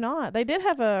 They do not. They did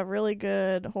have a really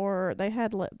good horror. They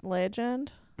had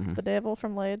Legend, the devil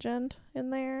from Legend in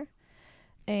there.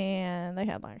 And they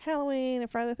had like Halloween and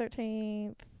Friday the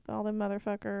 13th, all them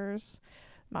motherfuckers.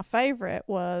 My favorite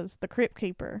was the Crypt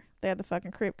Keeper. They had the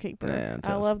fucking Crypt Keeper. Yeah,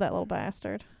 I love that little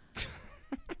bastard.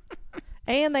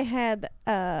 And they had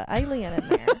Alien in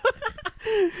there.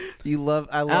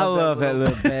 I love that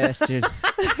little bastard.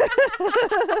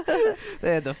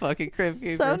 They had the fucking Crypt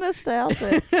Keeper. So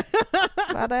nostalgic.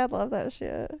 My dad loved that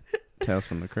shit. Tales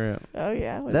from the Crypt. Oh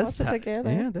yeah, we That's watched it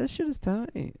together. Yeah, that shit is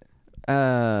tight.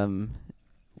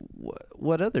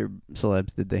 What other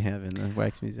celebs did they have in the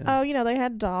Wax Museum? Oh, they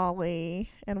had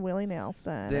Dolly and Willie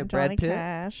Nelson They had and Brad Johnny Pitt?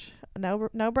 Cash.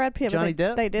 No Brad Pitt. Johnny but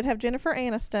Depp? They did have Jennifer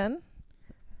Aniston,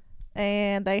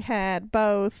 and they had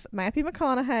both Matthew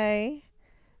McConaughey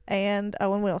and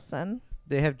Owen Wilson.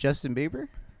 They have Justin Bieber?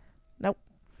 Nope.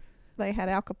 They had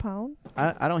Al Capone.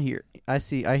 I don't hear. I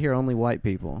hear only white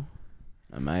people.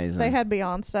 Amazing. They had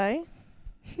Beyonce.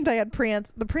 They had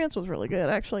Prince. The Prince was really good,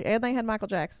 actually. And they had Michael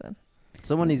Jackson.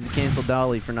 Someone needs to cancel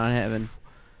Dolly for not having.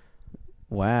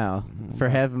 Wow, for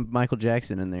having Michael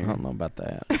Jackson in I there. don't know about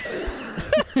that.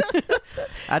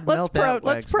 I'd melt that.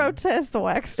 Let's protest the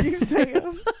Wax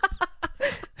Museum.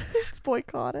 Let's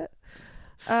boycott it.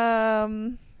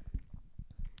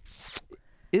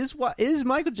 Is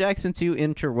Michael Jackson too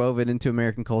interwoven into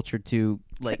American culture to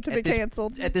be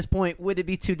canceled? At this point, would it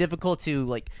be too difficult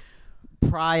to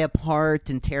pry apart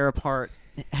and tear apart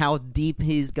how deep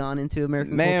he's gone into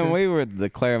American culture? Man, we were at the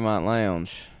Claremont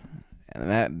Lounge, and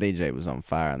that DJ was on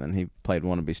fire, and then he played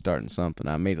Wanna Be Starting Something.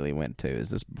 I immediately went to, is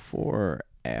this before or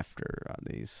after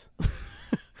these?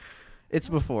 It's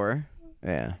before.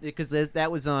 Yeah. Because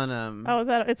that was on... is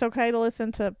that it's okay to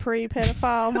listen to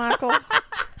pre-pedophile Michael?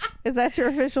 Is that your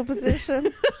official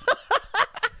position?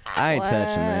 I ain't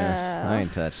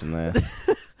touching this.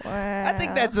 Wow. I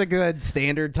think that's a good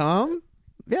standard, Tom.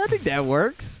 Yeah, I think that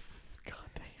works. God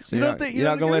damn. So You you're don't not, think- you're you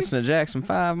not don't going to agree? listen to Jackson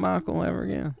 5, Michael, ever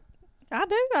again? I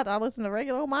do. I listen to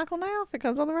regular old Michael now if it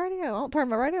comes on the radio. I don't turn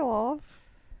my radio off.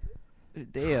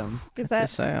 Damn. Is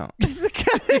This out. is it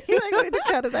cut? You think we need to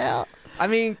cut it out? I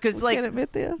mean, because We can't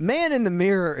admit this. Man in the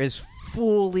Mirror is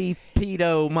fully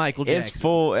pedo Michael Jackson. It's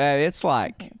full. It's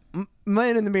like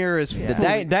Man in the Mirror is the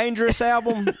fully... Dangerous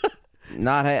album.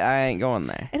 I ain't going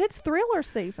there. And it's Thriller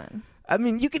season. I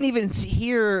mean, you can even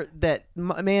hear that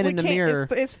Man in the Mirror...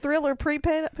 It's Thriller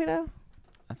pre-pedo?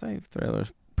 I think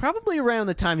Thriller's. Probably around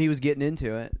the time he was getting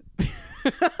into it.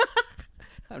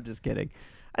 I'm just kidding.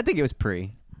 I think it was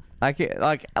pre. Like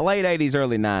late 80s,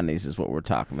 early 90s is what we're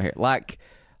talking about here. Like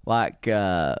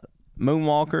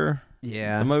Moonwalker,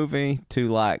 the movie,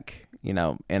 to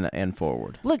and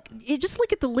forward. Look, you just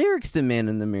look at the lyrics to Man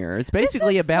in the Mirror. It's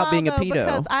basically This is about fun, being a though,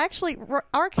 pedo. Because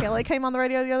R. Kelly came on the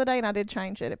radio the other day, and I did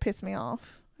change it. It pissed me off.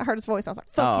 I heard his voice. I was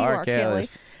like, "Fuck you, R. R. Kelly," Kelly's-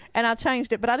 and I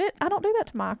changed it. But I don't do that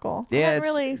to Michael. Yeah, I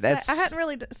hadn't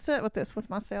really sit with this with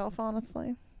myself,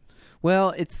 honestly.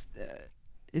 Well, it's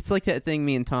like that thing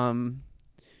me and Tom...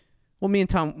 Well, me and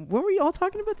Tom... Were we all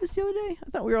talking about this the other day?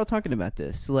 I thought we were all talking about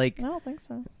this. Like, I don't think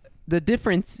so. the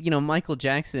difference, Michael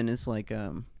Jackson is like...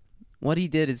 what he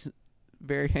did is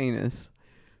very heinous,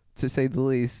 to say the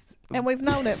least. And we've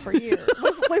known it for years.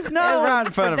 We've known right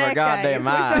in front for of our decades. goddamn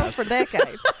We've known eyes. for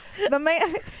decades. The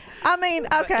man. I mean,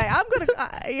 okay. I'm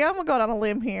gonna go down a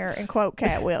limb here and quote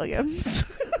Cat Williams,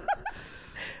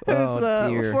 who's Oh, the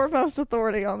dear. foremost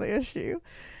authority on the issue.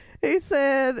 He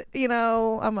said,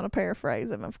 I'm gonna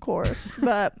paraphrase him, of course,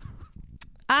 but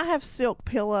I have silk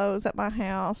pillows at my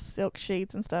house, silk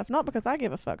sheets and stuff. Not because I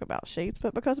give a fuck about sheets,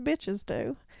 but because bitches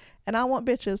do, and I want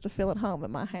bitches to feel at home at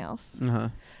my house. Uh-huh.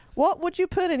 What would you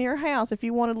put in your house if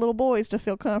you wanted little boys to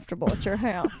feel comfortable at your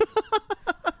house?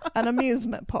 An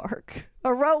amusement park.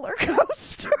 A roller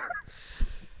coaster.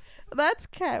 That's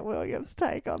Cat Williams'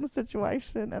 take on the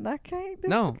situation, and I can't disagree.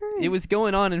 No, it was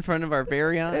going on in front of our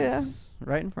very eyes.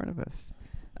 Right in front of us.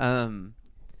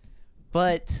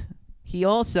 But he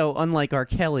also, unlike R.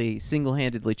 Kelly,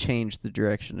 single-handedly changed the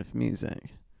direction of music.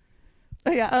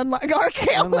 Yeah, unlike R.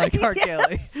 Kelly. Unlike R.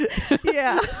 Kelly.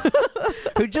 Yeah.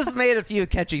 Who just made a few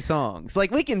catchy songs. Like,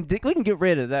 we can get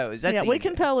rid of those. That's yeah, we easy.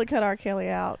 can totally cut R. Kelly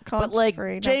out. But like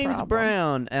Free, no James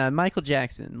problem. Brown, Michael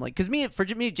Jackson, like, because for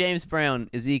me, James Brown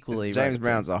is equally James right.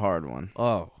 Brown's a hard one.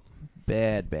 Oh,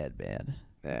 bad.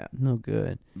 Yeah, No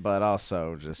good. but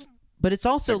also just But it's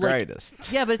also the like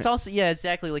greatest. yeah, but it's also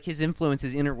exactly like his influence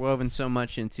is interwoven so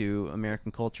much into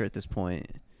American culture at this point.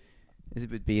 It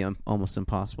would be almost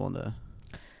impossible to.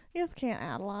 You just can't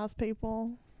idolize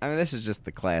people. I mean, this is just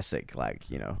the classic, like,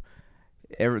 you know,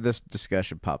 this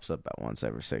discussion pops up about once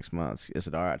every 6 months. Is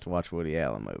it all right to watch Woody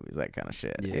Allen movies? That kind of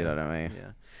shit. Yeah. You know what I mean?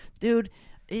 Yeah, dude,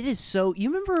 it is so. You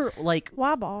remember like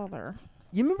Why bother?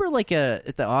 You remember like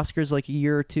at the Oscars like a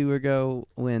year or two ago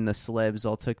when the celebs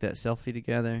all took that selfie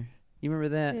together? You remember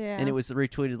that? Yeah. And it was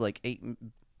retweeted like 8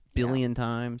 billion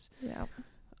times. Yeah.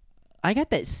 I got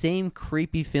that same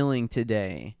creepy feeling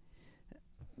today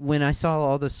when I saw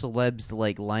all the celebs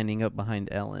like lining up behind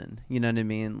Ellen. You know what I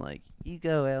mean? Like, you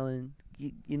go, Ellen.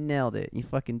 You nailed it. You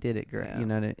fucking did it, great. Yeah. You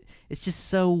know what I mean? It's just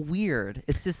so weird.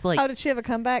 It's just like Oh, did she have a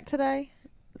comeback today?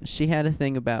 she had a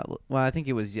thing about. Well, I think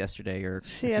it was yesterday or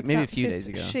She had maybe a some- few she- days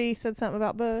ago. She said something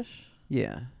about Bush.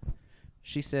 Yeah,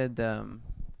 she said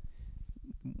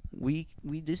we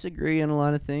disagree on a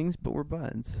lot of things, but we're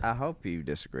buds. I hope you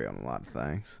disagree on a lot of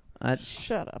things.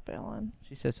 Shut up, Ellen.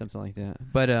 She said something like that,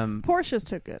 but Portia's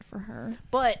too good for her.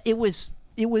 but it was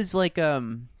like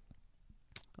a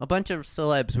bunch of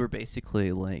celebs were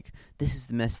basically like, this is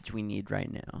the message we need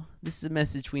right now. This is the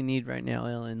message we need right now,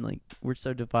 Ellen. Like, we're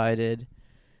so divided.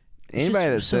 It's Anybody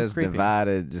that just so says creepy.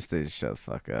 divided just needs to shut the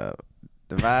fuck up.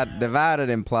 Divided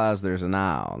implies there's an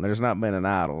aisle. There's not been an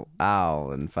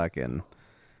aisle in fucking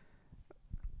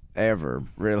ever,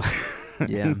 really.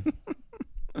 Yeah.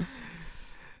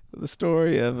 The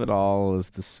story of it all is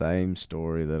the same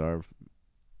story that our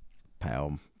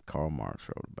pal Karl Marx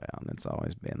wrote about, and it's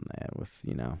always been that with,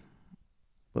 you know,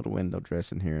 little window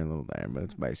dressing here and a little there, but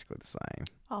it's basically the same.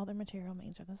 All their material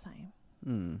means are the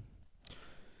same.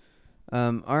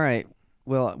 All right.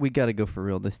 Well, we got to go for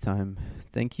real this time.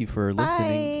 Thank you for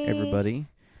listening, Bye. everybody.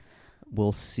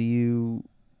 We'll see you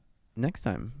next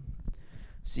time.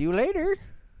 See you later.